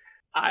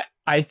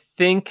 I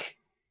think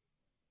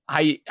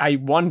I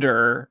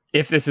wonder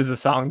if this is a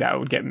song that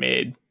would get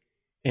made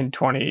in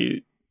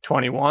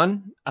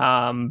 2021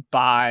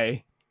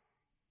 by,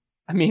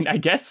 I mean, I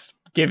guess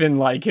given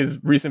like his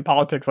recent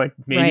politics, like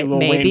maybe Lil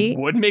Wayne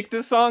would make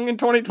this song in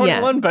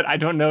 2021, but I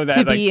don't know that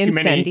to like be too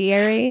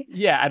incendiary. Many.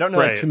 Yeah, I don't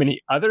know that too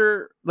many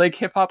other like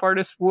hip hop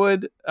artists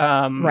would.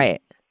 I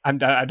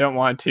don't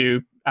want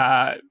to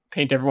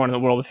paint everyone in the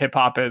world of hip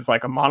hop as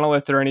like a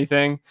monolith or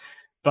anything,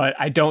 but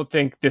I don't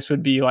think this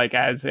would be like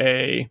as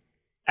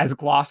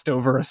glossed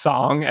over a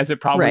song as it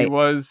probably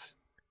was,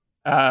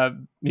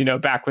 you know,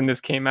 back when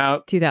this came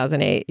out.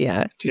 2008,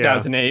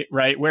 2008,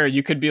 right? Where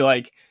you could be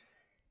like,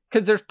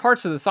 because there's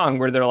parts of the song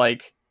where they're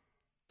like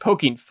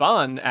poking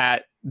fun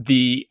at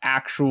the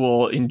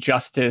actual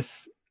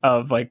injustice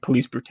of like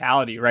police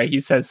brutality, right? He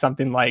says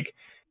something like,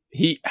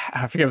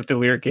 I forget what the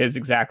lyric is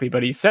exactly,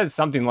 but he says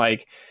something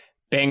like,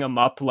 bang him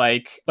up,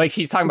 like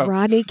he's talking about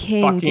Rodney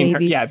King,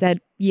 baby,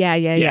 said,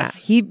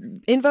 Yes. He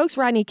invokes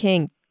Rodney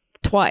King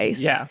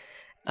twice. Yeah.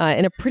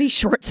 In a pretty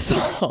short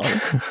song.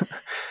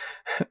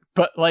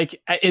 But like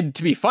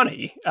to be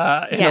funny,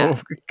 to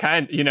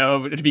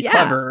be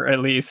clever at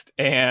least.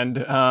 And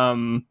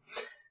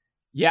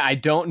I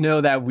don't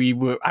know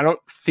that I don't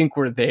think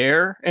we're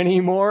there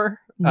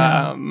anymore.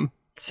 No,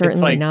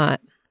 certainly like,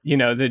 not. You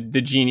know,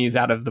 the genie's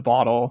out of the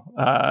bottle,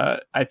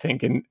 I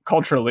think, and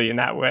culturally in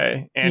that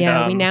way.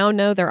 And we now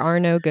know there are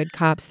no good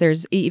cops.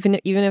 There's even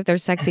if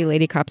there's sexy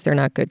lady cops, they're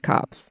not good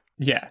cops.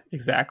 Yeah,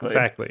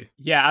 exactly.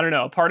 Yeah, I don't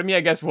know. Part of me, I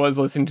guess, was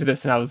listening to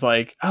this and I was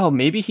like, oh,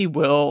 maybe he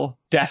will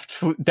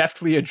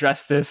deftly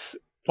address this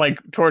like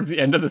towards the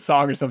end of the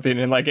song or something.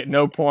 And like at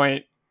no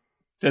point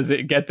does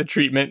it get the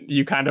treatment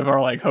you kind of are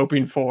like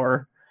hoping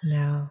for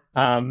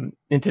in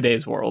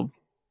today's world.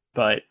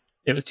 But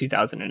it was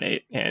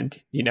 2008 and,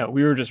 you know,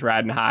 we were just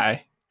riding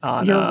high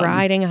You're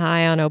riding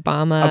high on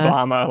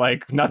Obama,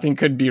 like nothing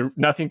could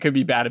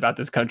be bad about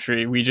this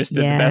country. We just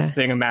did the best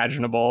thing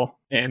imaginable,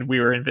 and we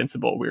were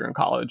invincible. We were in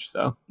college,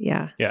 so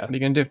yeah. What are you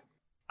gonna do?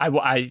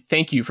 I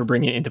thank you for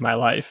bringing it into my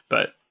life,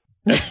 but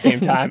at the same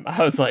time,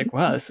 I was like,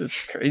 wow, this is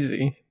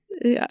crazy.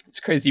 Yeah, it's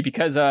crazy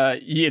because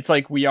it's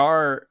like we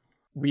are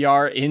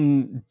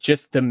in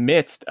just the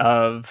midst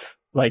of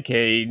like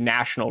a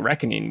national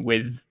reckoning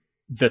with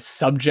the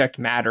subject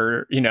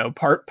matter,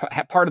 part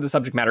of the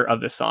subject matter of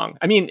this song.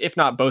 I mean, if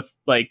not both,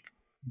 like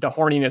the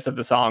horniness of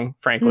the song,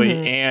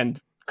 frankly, and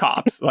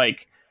cops,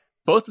 like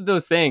both of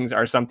those things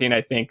are something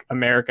I think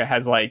America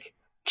has like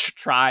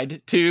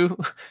tried to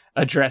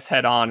address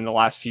head on in the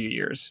last few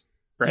years.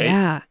 Right.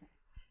 Yeah.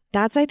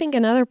 That's, I think,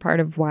 another part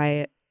of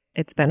why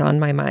it's been on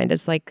my mind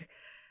is like,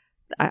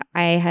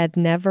 I had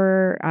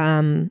never,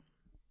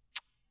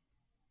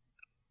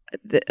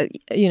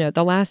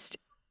 the last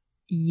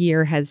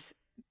year has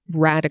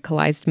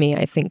radicalized me,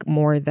 I think,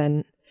 more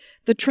than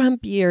the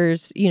Trump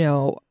years,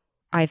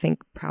 I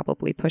think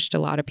probably pushed a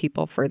lot of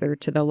people further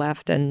to the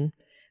left. And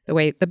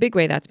the big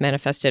way that's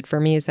manifested for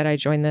me is that I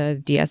joined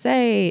the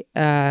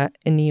DSA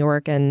in New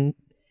York and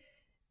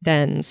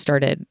then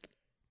started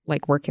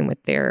like working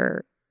with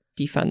their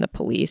defund the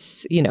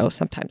police,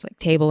 sometimes like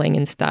tabling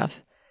and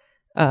stuff.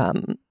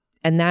 And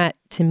that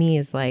to me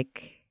is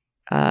like,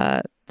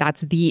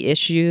 that's the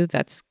issue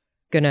that's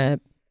going to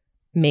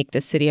make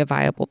the city a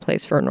viable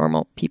place for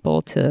normal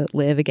people to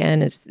live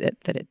again, is that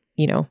it,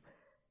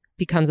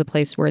 becomes a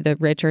place where the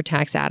rich are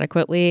taxed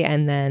adequately.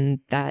 And then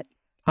that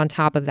on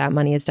top of that,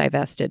 money is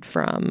divested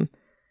from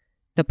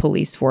the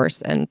police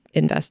force and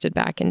invested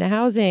back into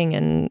housing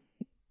and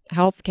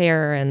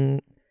healthcare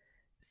and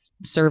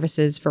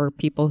services for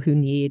people who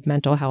need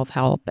mental health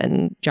help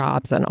and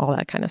jobs and all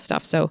that kind of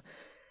stuff. So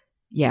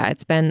yeah,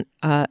 it's been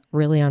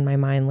really on my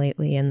mind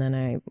lately. And then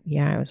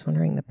I was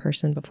wondering the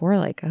person before,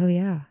 like, oh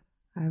yeah,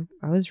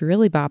 I was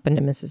really bopping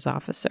to Mrs.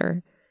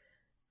 Officer,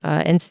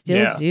 and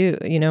still do,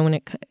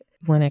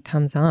 when it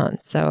comes on.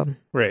 So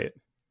right,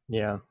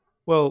 yeah,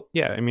 well,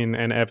 yeah. I mean,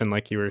 and Evan,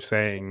 like you were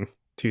saying,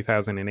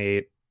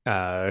 2008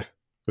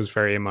 was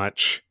very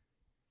much,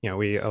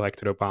 we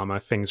elected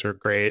Obama. Things are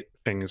great.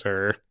 Things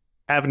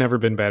have never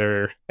been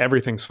better.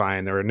 Everything's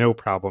fine. There are no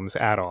problems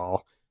at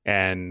all.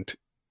 And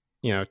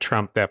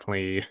Trump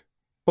definitely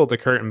pulled the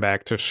curtain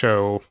back to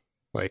show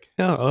like,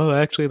 oh,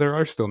 actually there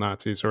are still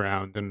Nazis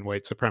around and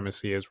white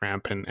supremacy is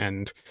rampant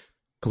and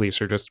police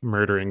are just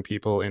murdering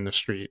people in the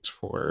streets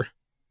for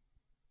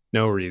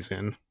no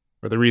reason,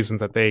 or the reasons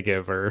that they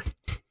give are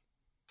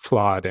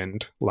flawed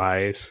and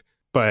lies.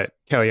 But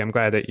Kelley, I'm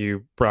glad that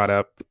you brought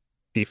up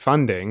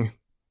defunding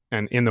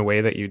and in the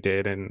way that you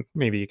did, and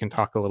maybe you can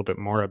talk a little bit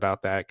more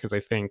about that, because I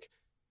think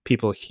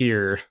people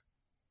hear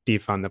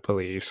defund the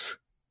police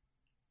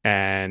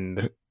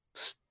and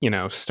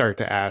start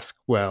to ask,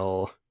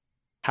 well,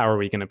 how are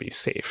we going to be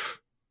safe?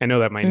 I know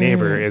that my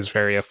neighbor is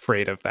very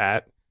afraid of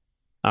that.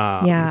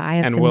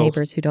 I have some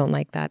neighbors who don't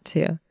like that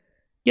too.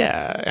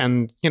 Yeah,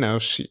 and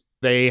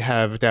they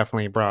have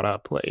definitely brought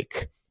up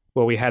like,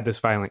 well, we had this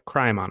violent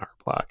crime on our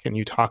block, and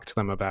you talk to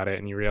them about it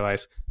and you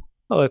realize,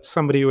 oh, it's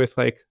somebody with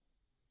like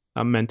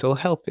a mental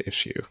health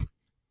issue.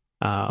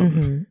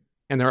 And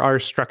there are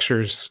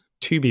structures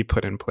to be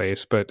put in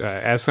place, but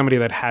as somebody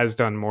that has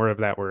done more of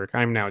that work,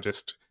 I'm now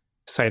just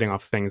citing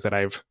off things that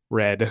I've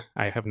read.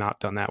 I have not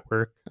done that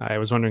work. I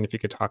was wondering if you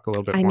could talk a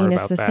little bit more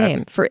about that. It's the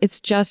same. It's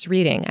just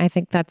reading. I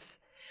think that's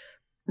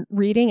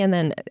reading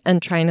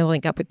and trying to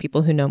link up with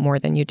people who know more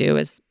than you do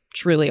is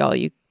truly all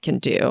you can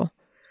do.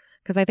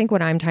 Because I think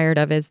what I'm tired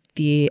of is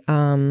the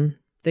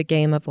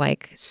game of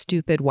like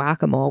stupid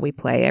whack-a-mole we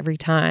play every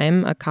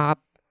time a cop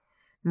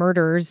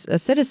murders a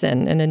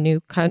citizen in a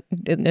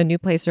new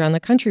place around the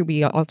country.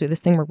 We all do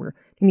this thing where we're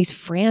doing these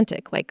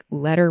frantic like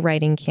letter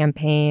writing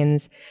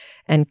campaigns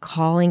and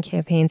calling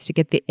campaigns to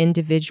get the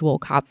individual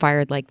cop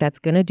fired. Like that's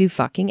going to do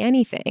fucking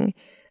anything.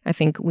 I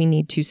think we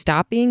need to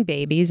stop being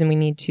babies and we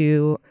need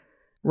to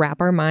wrap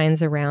our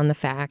minds around the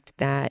fact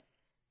that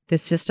the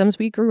systems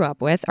we grew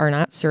up with are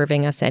not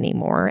serving us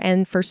anymore.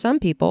 And for some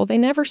people, they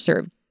never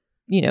served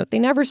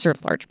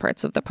large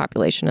parts of the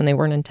population and they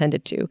weren't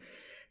intended to.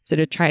 So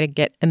to try to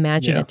get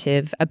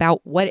imaginative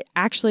about what it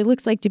actually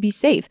looks like to be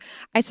safe.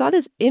 I saw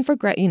this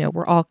infographic,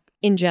 we're all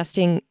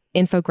ingesting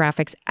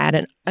infographics at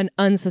an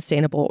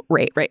unsustainable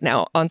rate right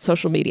now on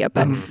social media.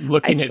 But I'm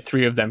looking at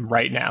 3 of them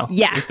right now.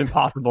 Yeah. It's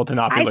impossible to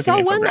not be looking at infographics.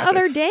 I saw one the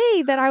other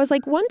day that I was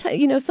like, one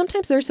time,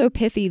 sometimes they're so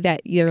pithy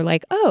that you're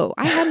like, oh,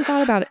 I hadn't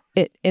thought about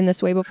it in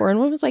this way before. And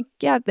one was like,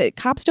 yeah, the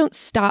cops don't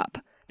stop.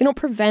 They don't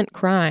prevent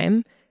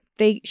crime.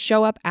 They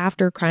show up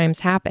after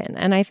crimes happen.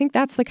 And I think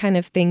that's the kind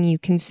of thing you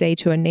can say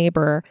to a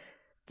neighbor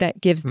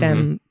that gives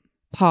them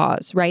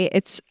pause,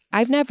 right?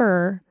 I've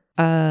never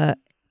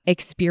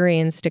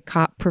experienced a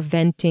cop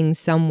preventing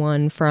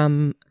someone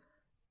from,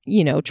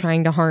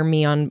 trying to harm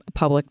me on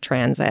public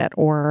transit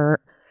or,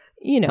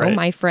 right.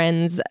 My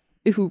friends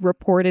who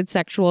reported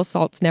sexual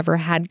assaults never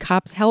had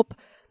cops help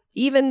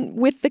even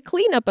with the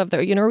cleanup of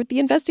with the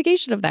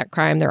investigation of that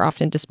crime. They're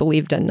often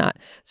disbelieved and not.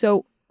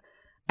 So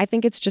I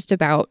think it's just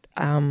about,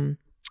 and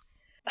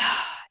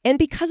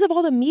because of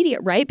all the media,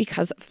 right?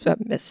 Because of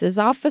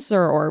Mrs.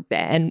 Officer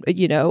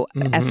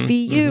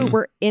SVU,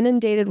 we're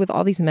inundated with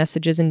all these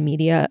messages in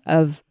media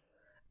of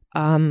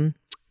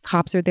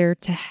cops are there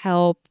to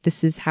help.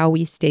 This is how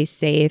we stay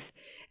safe.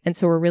 And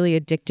so we're really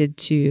addicted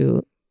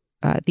to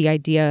the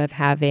idea of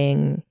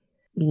having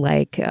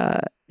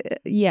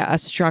a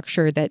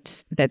structure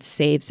that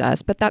saves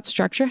us. But that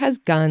structure has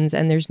guns,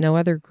 and there's no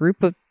other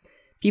group of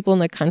people in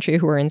the country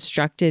who are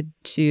instructed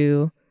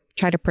to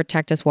try to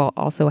protect us while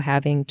also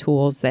having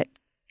tools that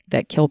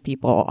kill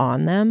people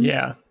on them.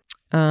 Yeah.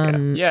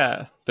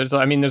 There's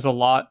a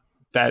lot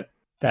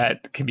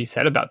that can be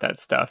said about that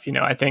stuff. You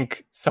know, I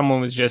think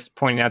someone was just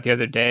pointing out the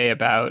other day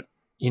about,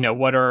 you know,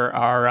 what are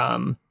our,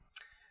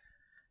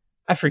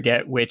 I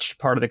forget which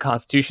part of the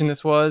Constitution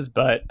this was,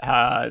 but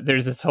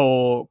there's this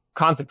whole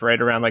concept right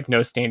around like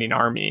no standing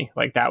army.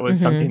 Like that was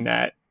something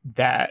that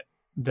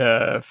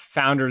the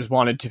founders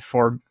wanted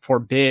to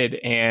forbid,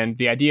 and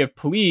the idea of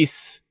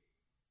police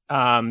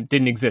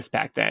didn't exist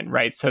back then,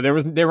 right? So they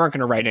weren't going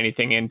to write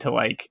anything into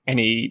like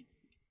any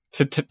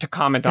to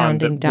comment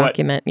founding on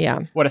document,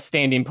 what a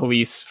standing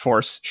police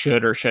force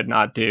should or should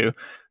not do,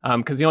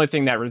 because the only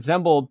thing that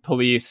resembled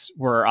police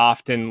were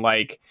often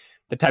like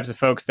the types of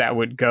folks that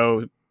would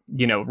go,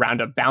 you know,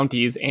 round up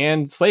bounties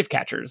and slave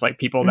catchers, like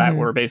people that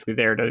were basically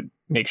there to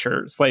make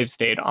sure slaves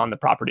stayed on the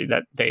property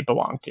that they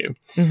belonged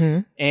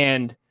to.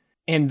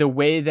 And the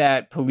way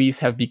that police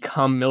have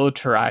become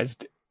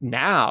militarized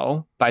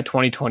now by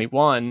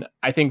 2021,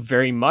 I think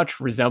very much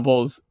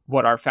resembles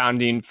what our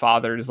founding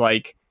fathers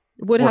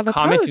would have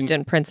opposed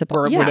in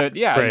principle.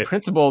 In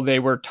principle, they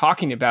were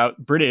talking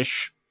about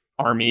British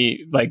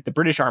Army, like the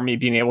British Army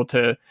being able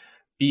to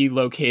be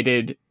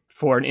located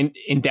for an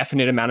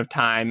indefinite amount of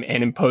time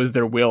and impose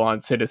their will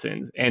on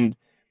citizens. And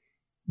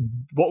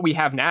what we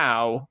have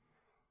now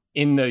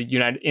in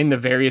the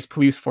various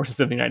police forces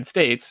of the United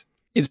States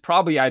is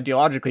probably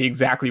ideologically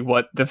exactly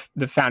what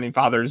the founding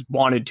fathers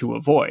wanted to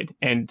avoid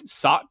and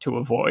sought to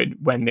avoid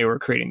when they were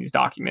creating these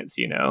documents,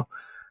 you know?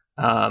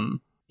 And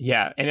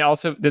it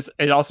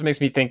also makes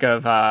me think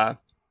of,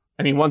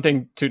 one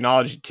thing to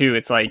acknowledge too,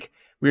 it's like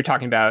we were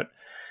talking about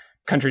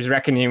countries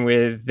reckoning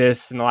with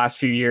this in the last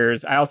few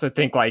years. I also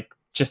think like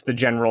just the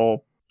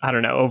general, I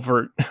don't know,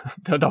 over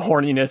the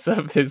horniness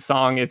of his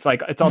song. It's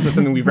like, it's also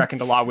something we've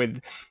reckoned a lot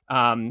with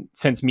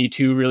since Me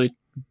Too really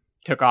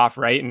took off,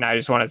 right? And I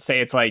just want to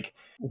say it's like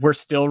we're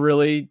still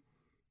really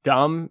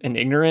dumb and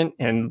ignorant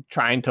and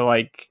trying to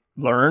like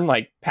learn.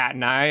 Like Pat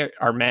and I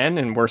are men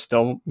and we're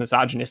still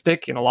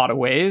misogynistic in a lot of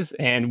ways,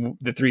 and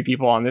the three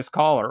people on this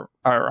call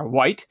are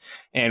white,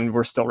 and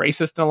we're still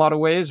racist in a lot of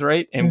ways,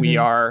 right? And we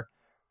are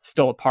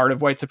still a part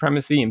of white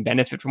supremacy and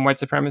benefit from white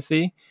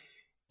supremacy,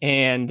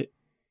 and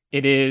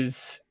it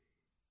is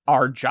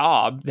our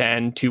job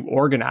then to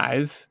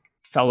organize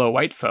fellow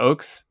white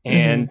folks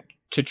and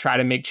to try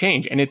to make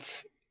change. And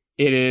it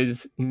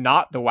is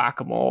not the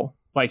whack-a-mole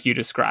like you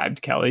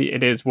described, Kelley.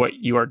 It is what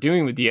you are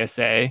doing with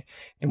DSA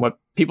and what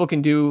people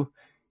can do.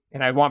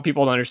 And I want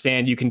people to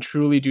understand you can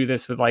truly do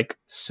this with like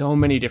so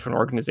many different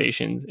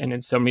organizations and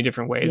in so many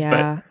different ways.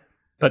 Yeah.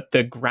 But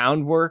the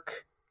groundwork,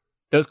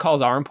 those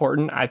calls are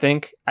important. I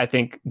think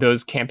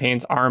those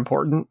campaigns are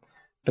important,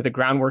 but the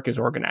groundwork is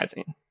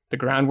organizing. The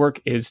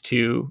groundwork is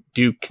to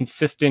do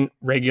consistent,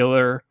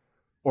 regular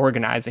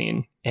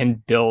organizing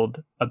and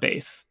build a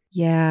base.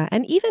 Yeah.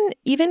 And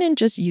even in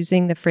just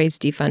using the phrase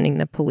defunding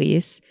the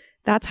police,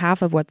 that's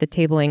half of what the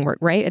tabling work,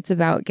 right? It's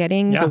about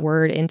getting the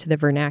word into the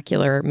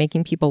vernacular,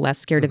 making people less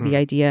scared of the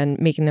idea and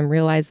making them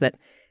realize that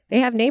they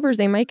have neighbors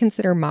they might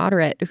consider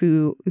moderate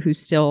who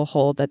still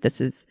hold that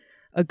this is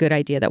a good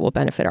idea that will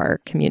benefit our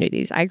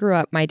communities. I grew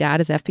up, my dad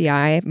is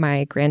FBI,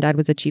 my granddad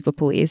was a chief of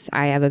police.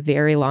 I have a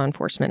very law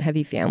enforcement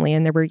heavy family,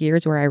 and there were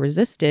years where I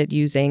resisted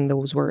using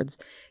those words,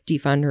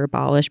 defund or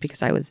abolish,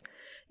 because I was,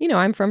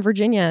 I'm from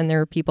Virginia, and there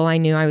were people I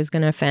knew I was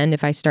going to offend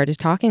if I started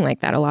talking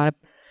like that. A lot of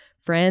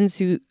friends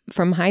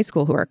from high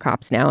school who are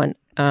cops now, and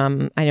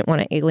I didn't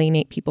want to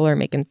alienate people or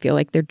make them feel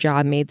like their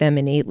job made them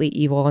innately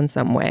evil in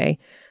some way.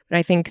 But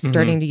I think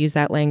starting to use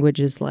that language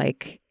is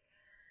like,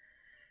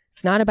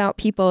 it's not about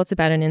people, it's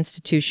about an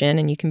institution,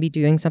 and you can be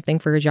doing something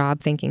for a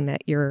job thinking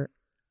that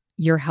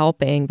you're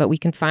helping, but we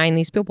can find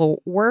these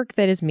people work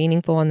that is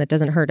meaningful and that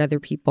doesn't hurt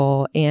other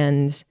people.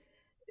 And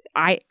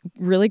I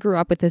really grew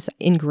up with this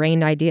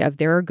ingrained idea of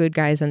there are good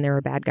guys and there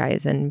are bad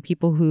guys, and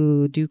people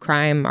who do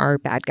crime are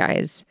bad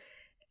guys.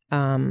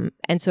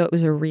 And so it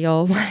was a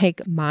real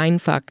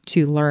mind fuck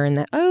to learn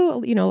that,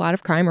 a lot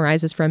of crime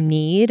arises from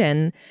need,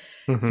 and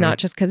it's not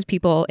just because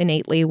people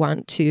innately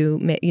want to,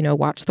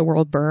 watch the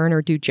world burn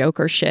or do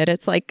Joker shit.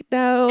 It's like,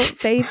 no,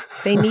 they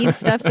need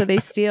stuff, so they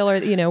steal, or,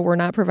 we're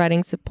not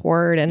providing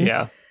support. And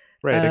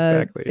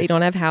exactly. They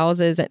don't have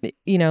houses, and,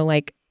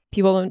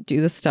 people don't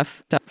do this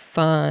stuff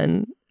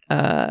fun.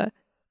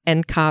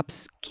 And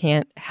cops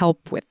can't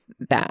help with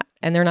that.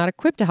 And they're not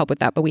equipped to help with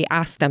that, but we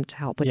ask them to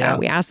help with that.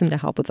 We ask them to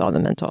help with all the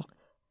mental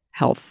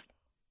health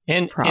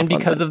problems. And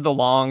because of the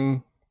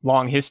long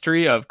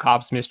history of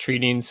cops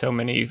mistreating so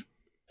many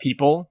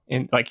people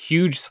in like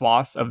huge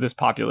swaths of this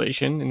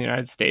population in the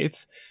United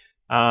States,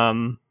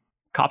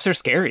 cops are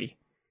scary.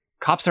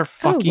 Cops are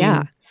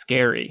fucking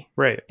scary.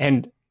 Right.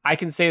 And I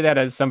can say that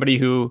as somebody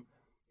who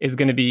is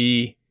going to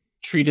be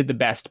treated the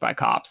best by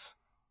cops.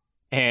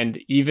 And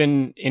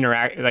even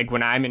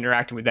when I'm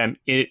interacting with them,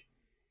 it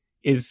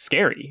is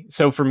scary.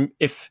 So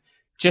if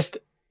just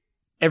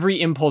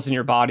every impulse in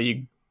your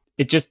body,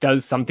 it just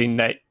does something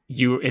that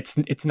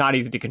it's not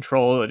easy to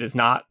control. It is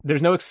not, there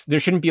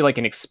shouldn't be like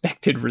an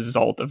expected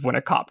result of when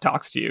a cop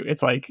talks to you.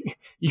 It's like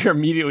you're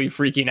immediately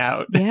freaking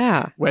out.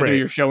 Yeah. Whether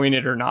you're showing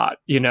it or not,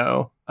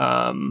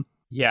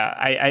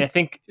 I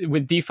think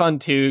with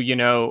defund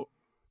too,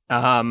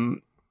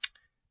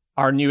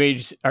 our new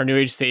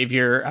age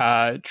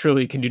savior,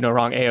 truly can do no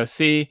wrong.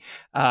 AOC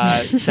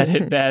said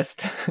it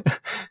best.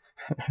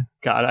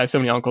 God, I have so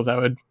many uncles that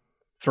would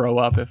throw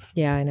up if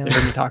I know. they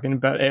heard me talking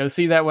about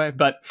AOC that way.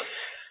 But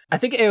I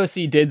think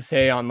AOC did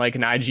say on like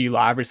an IG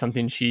live or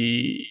something,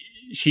 she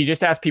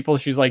just asked people,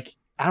 she's like,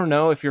 I don't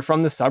know, if you're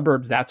from the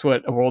suburbs, that's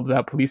what a world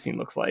without policing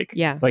looks like.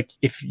 Yeah. Like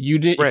if you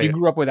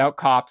grew up without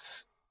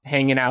cops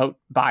hanging out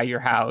by your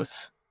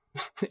house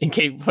in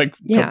case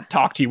to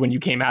talk to you when you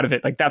came out of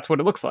it, like that's what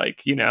it looks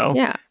like,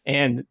 Yeah.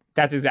 And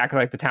that's exactly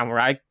like the town where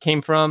I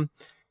came from.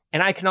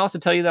 And I can also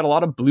tell you that a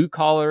lot of blue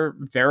collar,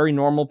 very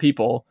normal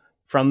people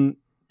from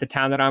the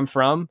town that I'm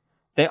from,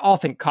 they all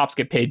think cops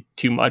get paid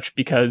too much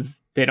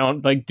because they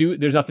don't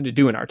there's nothing to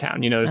do in our town.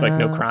 There's like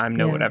no crime,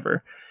 no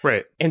whatever.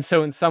 Right. And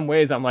so in some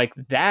ways I'm like,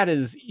 that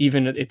is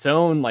even its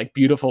own like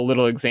beautiful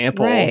little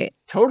example,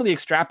 totally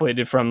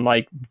extrapolated from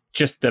like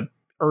just the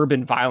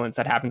urban violence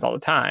that happens all the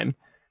time.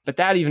 But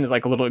that even is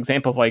like a little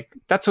example of like,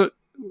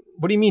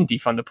 what do you mean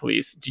defund the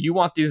police? Do you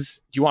want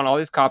all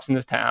these cops in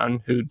this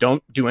town who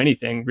don't do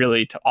anything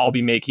really to all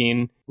be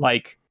making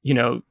like,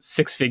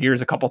 six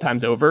figures a couple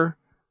times over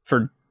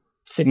for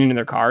sitting in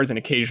their cars and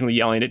occasionally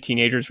yelling at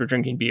teenagers for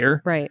drinking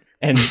beer? Right.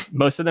 And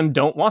most of them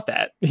don't want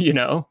that,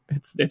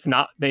 it's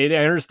not, they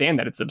understand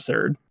that it's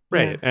absurd.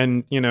 Right. Yeah.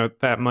 And,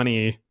 that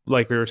money,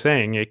 like we were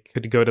saying, it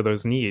could go to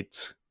those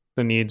needs,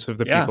 the needs of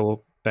the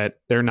people that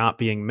they're not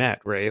being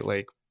met. Right.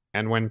 Like,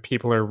 and when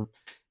people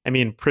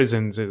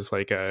prisons is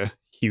like a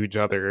huge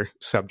other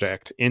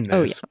subject in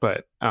this,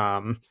 but,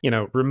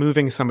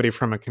 removing somebody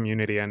from a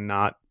community and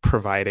not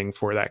providing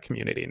for that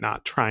community,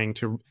 not trying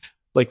to,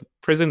 like,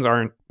 prisons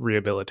aren't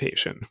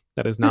rehabilitation.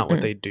 That is not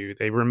what they do.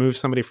 They remove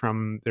somebody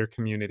from their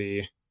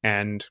community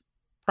and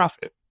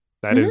profit.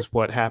 That is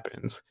what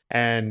happens.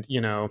 And,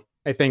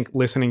 I think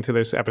listening to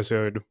this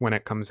episode when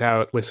it comes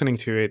out, listening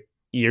to it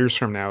years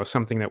from now,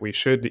 something that we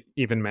should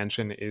even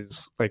mention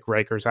is like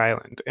Rikers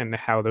Island and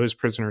how those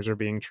prisoners are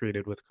being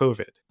treated with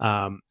COVID.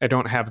 I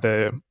don't have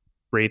the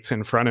rates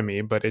in front of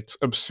me, but it's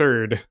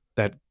absurd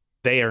that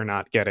they are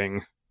not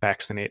getting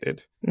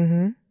vaccinated.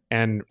 Mm-hmm.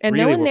 And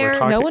really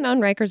no one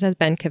on Rikers has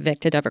been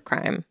convicted of a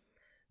crime,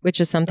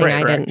 which is something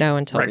I didn't know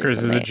until Rikers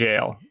recently. is a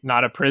jail,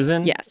 not a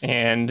prison. Yes.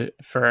 And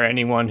for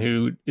anyone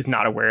who is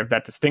not aware of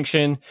that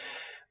distinction,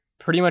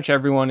 pretty much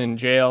everyone in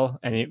jail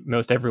and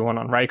most everyone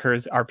on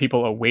Rikers are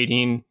people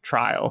awaiting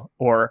trial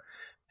or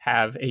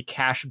have a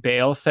cash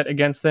bail set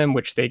against them,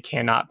 which they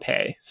cannot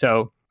pay.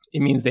 So it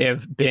means they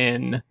have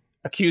been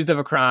accused of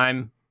a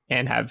crime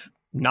and have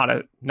not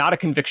a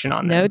conviction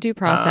on them. No due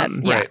process.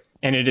 Right.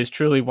 And it is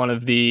truly one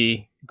of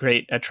the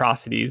great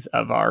atrocities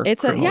of our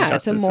criminal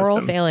justice it's a moral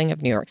system. Failing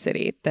of New York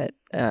City that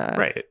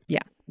right. Yeah.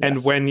 And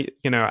Yes. when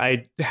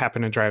I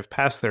happened to drive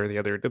past there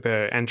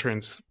the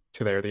entrance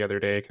to there the other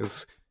day,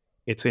 because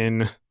it's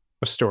in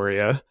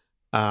Astoria,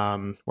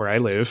 where I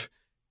live,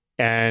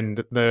 and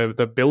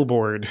the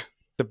billboard,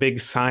 the big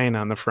sign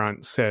on the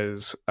front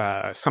says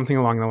something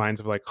along the lines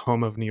of like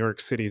 "Home of New York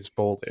City's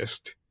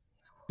boldest."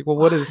 Like, well,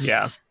 what is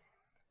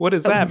what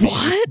does that mean?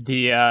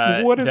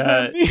 What? What does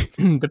that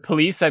mean? The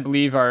police, I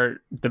believe, are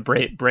the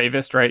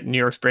bravest, right? New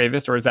York's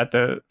bravest, or is that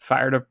the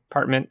fire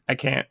department? I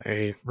can't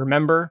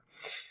remember.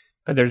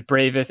 But there's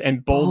bravest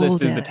and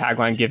boldest is the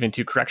tagline given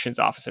to corrections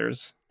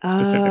officers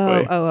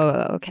specifically.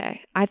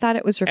 Okay. I thought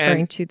it was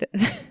referring to the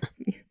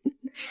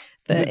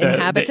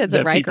inhabitants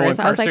of Rikers.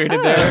 I was like,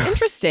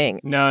 interesting.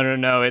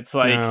 No. It's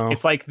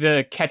like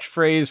the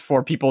catchphrase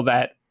for people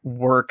that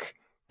work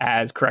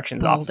as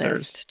corrections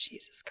officers.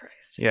 Jesus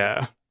Christ.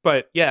 Yeah.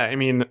 But yeah,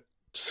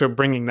 so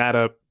bringing that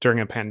up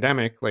during a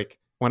pandemic, like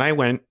when I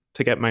went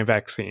to get my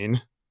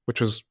vaccine, which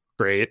was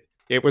great,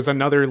 it was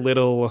another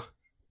little,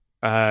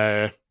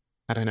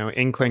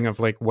 inkling of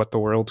like what the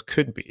world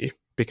could be,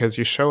 because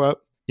you show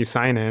up, you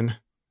sign in,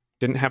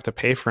 didn't have to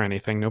pay for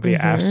anything. Nobody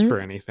asked for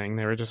anything.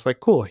 They were just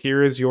like, cool,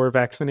 here is your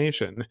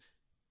vaccination.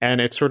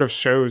 And it sort of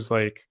shows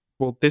like,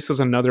 well, this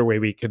is another way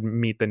we could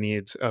meet the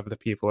needs of the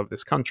people of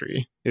this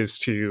country, is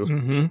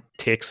to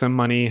take some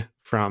money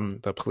from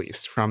the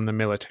police, from the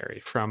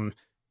military, from,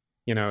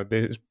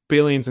 there's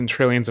billions and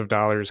trillions of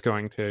dollars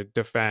going to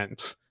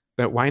defense.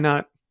 That why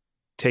not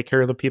take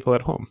care of the people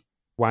at home?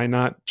 Why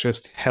not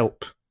just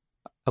help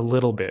a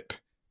little bit?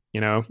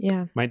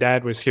 Yeah. My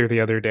dad was here the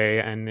other day,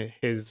 and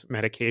his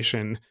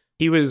medication,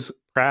 he was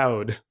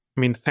proud I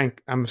mean,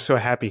 I'm so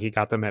happy he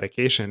got the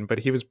medication, but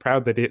he was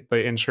proud that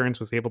the insurance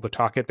was able to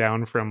talk it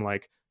down from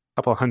like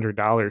a couple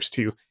 $100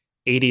 to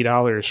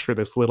 $80 for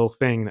this little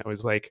thing that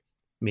was like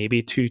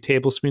maybe 2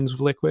 tablespoons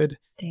of liquid.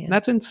 Damn.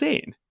 That's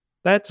insane.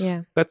 That's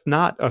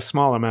not a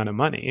small amount of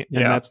money,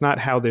 and that's not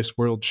how this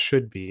world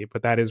should be,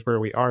 but that is where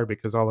we are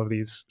because all of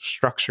these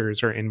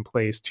structures are in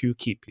place to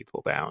keep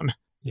people down.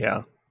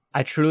 Yeah.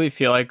 I truly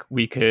feel like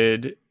we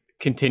could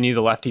continue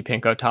the Lefty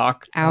Pinko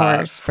talk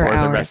for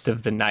the rest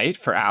of the night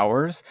for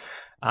hours.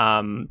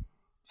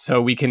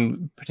 So we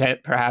can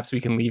perhaps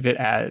we can leave it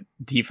at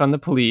defund the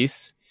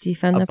police,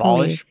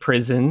 abolish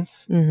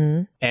prisons,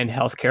 and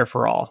healthcare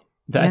for all.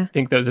 I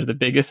think those are the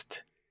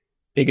biggest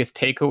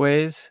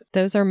takeaways.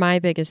 Those are my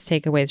biggest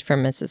takeaways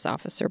from Mrs.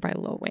 Officer by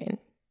Lil Wayne.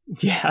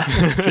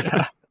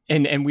 Yeah.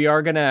 And we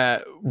are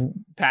Pat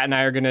and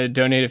I are gonna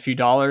donate a few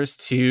dollars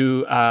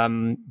to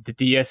the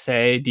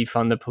DSA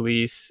Defund the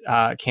Police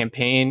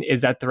campaign.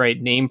 Is that the right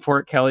name for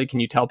it, Kelley?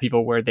 Can you tell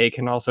people where they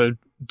can also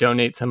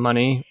donate some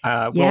money?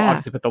 We'll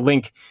obviously put the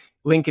link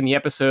in the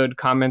episode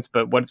comments,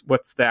 but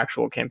what's the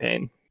actual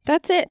campaign?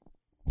 That's it.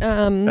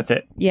 That's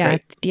it. Yeah,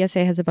 Great.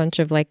 DSA has a bunch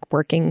of like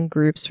working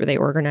groups where they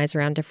organize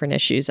around different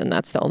issues, and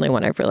that's the only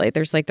one I've really.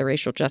 There's like the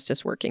racial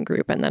justice working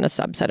group, and then a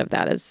subset of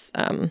that is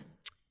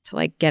to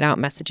like get out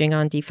messaging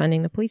on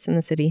defunding the police in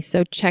the city.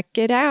 So check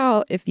it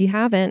out if you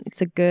haven't.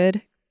 It's a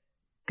good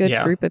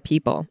group of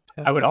people.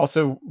 I would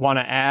also want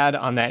to add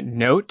on that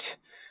note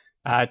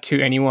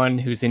to anyone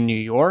who's in New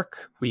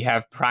York, we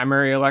have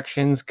primary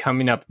elections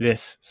coming up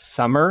this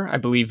summer. I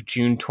believe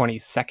June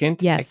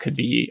 22nd. Yes. I could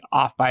be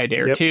off by a day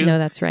or two. No,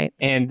 that's right.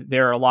 And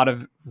there are a lot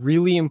of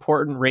really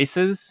important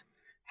races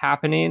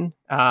happening.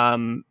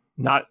 We're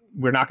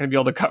not going to be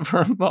able to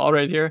cover them all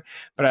right here,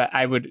 but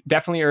I would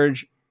definitely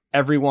urge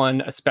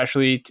everyone,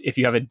 especially if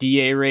you have a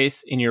DA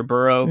race in your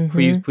borough,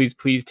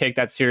 please take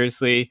that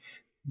seriously.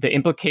 The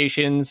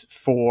implications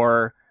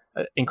for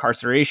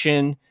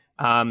incarceration,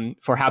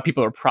 for how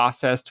people are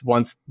processed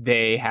once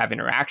they have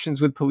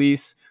interactions with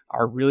police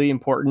are really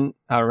important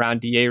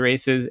around DA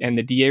races. And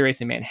the DA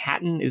race in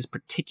Manhattan is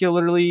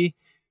particularly,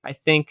 I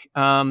think,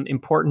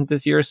 important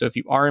this year. So if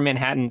you are in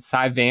Manhattan,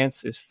 Cy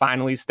Vance is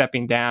finally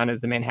stepping down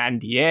as the Manhattan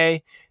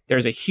DA.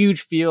 There's a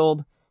huge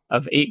field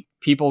of 8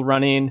 people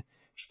running.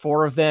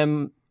 4 of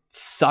them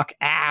suck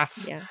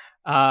ass,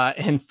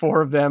 and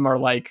 4 of them are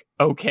like,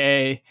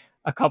 okay.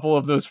 A couple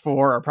of those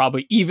 4 are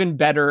probably even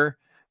better.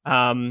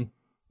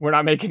 We're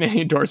not making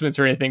any endorsements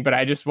or anything, but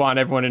I just want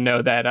everyone to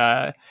know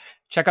that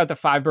check out the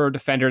 5 Borough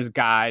Defenders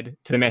Guide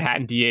to the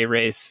Manhattan DA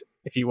race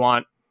if you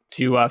want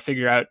to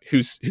figure out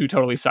who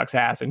totally sucks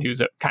ass and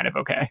who's kind of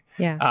okay.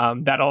 Yeah,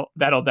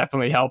 that'll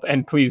definitely help.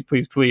 And please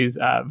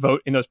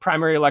vote in those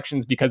primary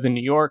elections, because in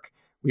New York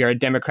we are a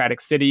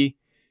Democratic city,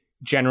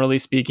 generally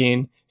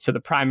speaking. So the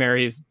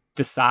primaries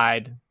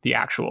decide the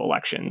actual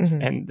elections,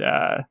 and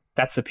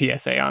that's the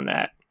PSA on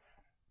that.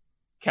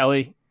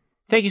 Kelley,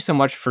 thank you so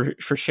much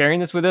for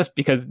sharing this with us,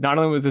 because not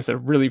only was this a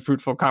really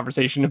fruitful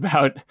conversation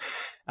about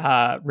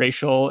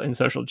racial and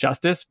social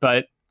justice,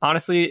 but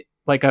honestly,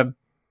 like a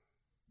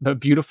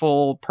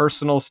beautiful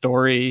personal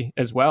story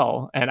as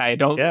well. And I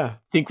don't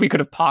think we could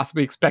have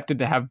possibly expected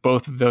to have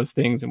both of those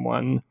things in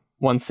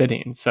one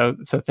sitting. So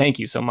thank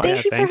you so much.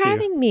 Thank you for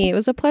having me. It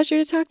was a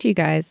pleasure to talk to you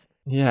guys.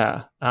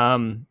 Yeah.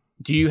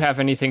 Do you have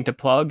anything to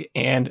plug,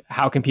 and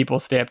how can people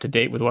stay up to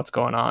date with what's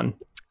going on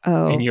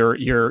in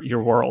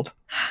your world?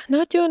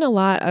 Not doing a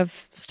lot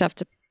of stuff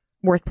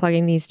worth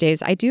plugging these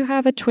days. I do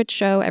have a Twitch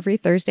show every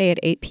Thursday at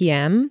 8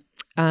 p.m.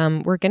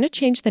 We're going to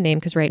change the name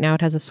because right now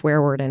it has a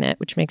swear word in it,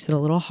 which makes it a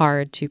little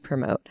hard to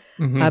promote.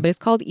 But it's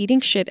called Eating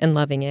Shit and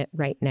Loving It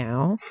right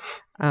now.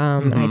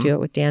 I do it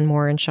with Dan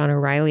Moore and Sean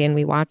O'Reilly, and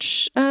we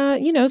watch,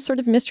 sort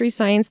of mystery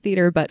science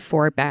theater, but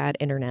for bad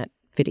internet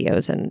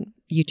videos and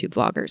YouTube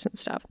vloggers and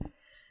stuff.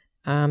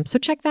 So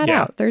check that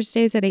out.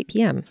 Thursdays at 8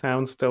 p.m.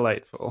 Sounds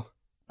delightful.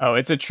 Oh,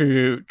 it's a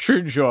true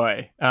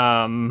joy.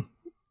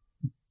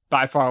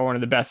 By far one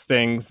of the best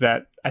things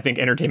that I think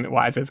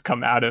entertainment-wise has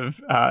come out of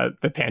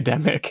the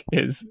pandemic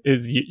is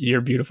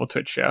your beautiful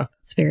Twitch show.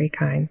 It's very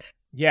kind.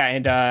 Yeah,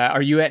 and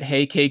are you at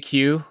Hey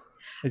KQ?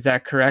 Is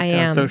that correct? I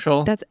am. On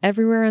social? That's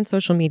everywhere on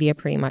social media,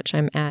 pretty much.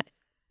 I'm at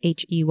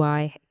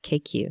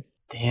HEYKQ.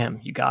 Damn,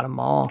 you got them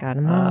all.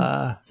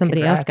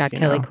 Somebody else got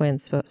Kelley Quinn,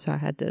 so I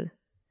had to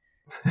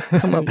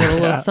come up with a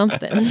little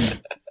something.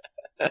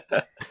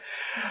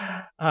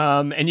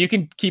 And you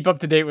can keep up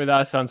to date with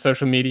us on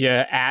social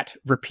media at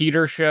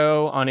Repeater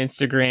Show on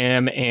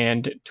Instagram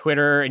and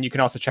Twitter. And you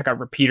can also check out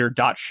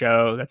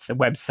repeater.show. That's the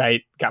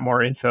website. Got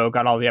more info,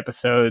 got all the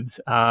episodes.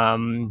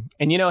 And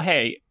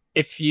hey,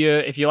 if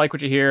you like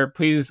what you hear,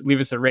 please leave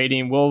us a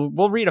rating.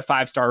 We'll read a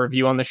 5-star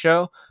review on the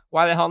show.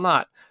 Why the hell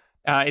not?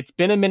 It's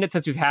been a minute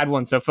since we've had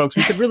one, so folks,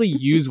 we could really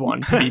use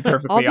one, to be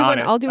perfectly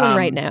honest. I'll do one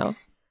right now.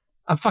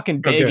 I'm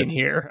fucking begging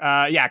here.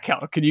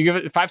 Kel, could you give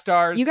it 5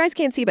 stars? You guys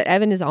can't see, but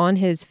Evan is on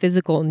his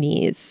physical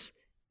knees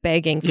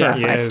begging for a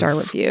 5-star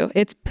review.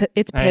 It's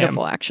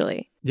pitiful,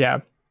 actually. Yeah.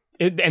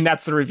 And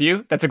that's the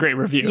review. That's a great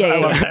review. Yeah, I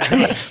yeah, love yeah.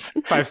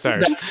 that. 5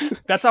 stars.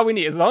 That's all we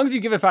need. As long as you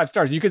give it 5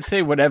 stars, you could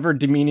say whatever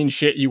demeaning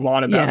shit you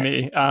want about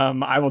me.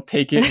 I will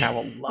take it and I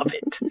will love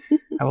it.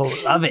 I will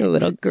love it. A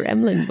little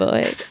gremlin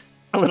boy.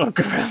 A little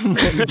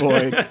gremlin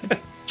boy.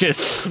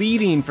 Just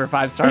pleading for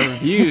 5-star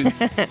reviews.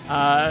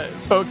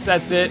 Folks,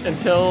 that's it.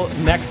 Until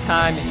next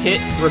time, hit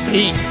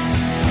repeat.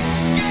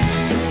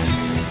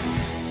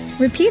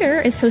 Repeater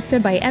is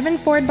hosted by Evan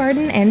Ford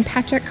Barden and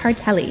Patrick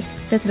Cartelli.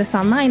 Visit us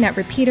online at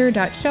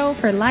repeater.show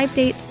for live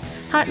dates,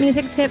 hot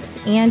music tips,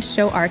 and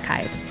show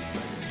archives.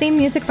 Theme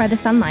music by the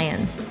Sun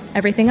Lions.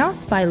 Everything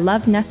else by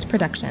Love Nest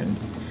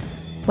Productions.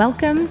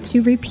 Welcome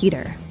to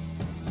Repeater.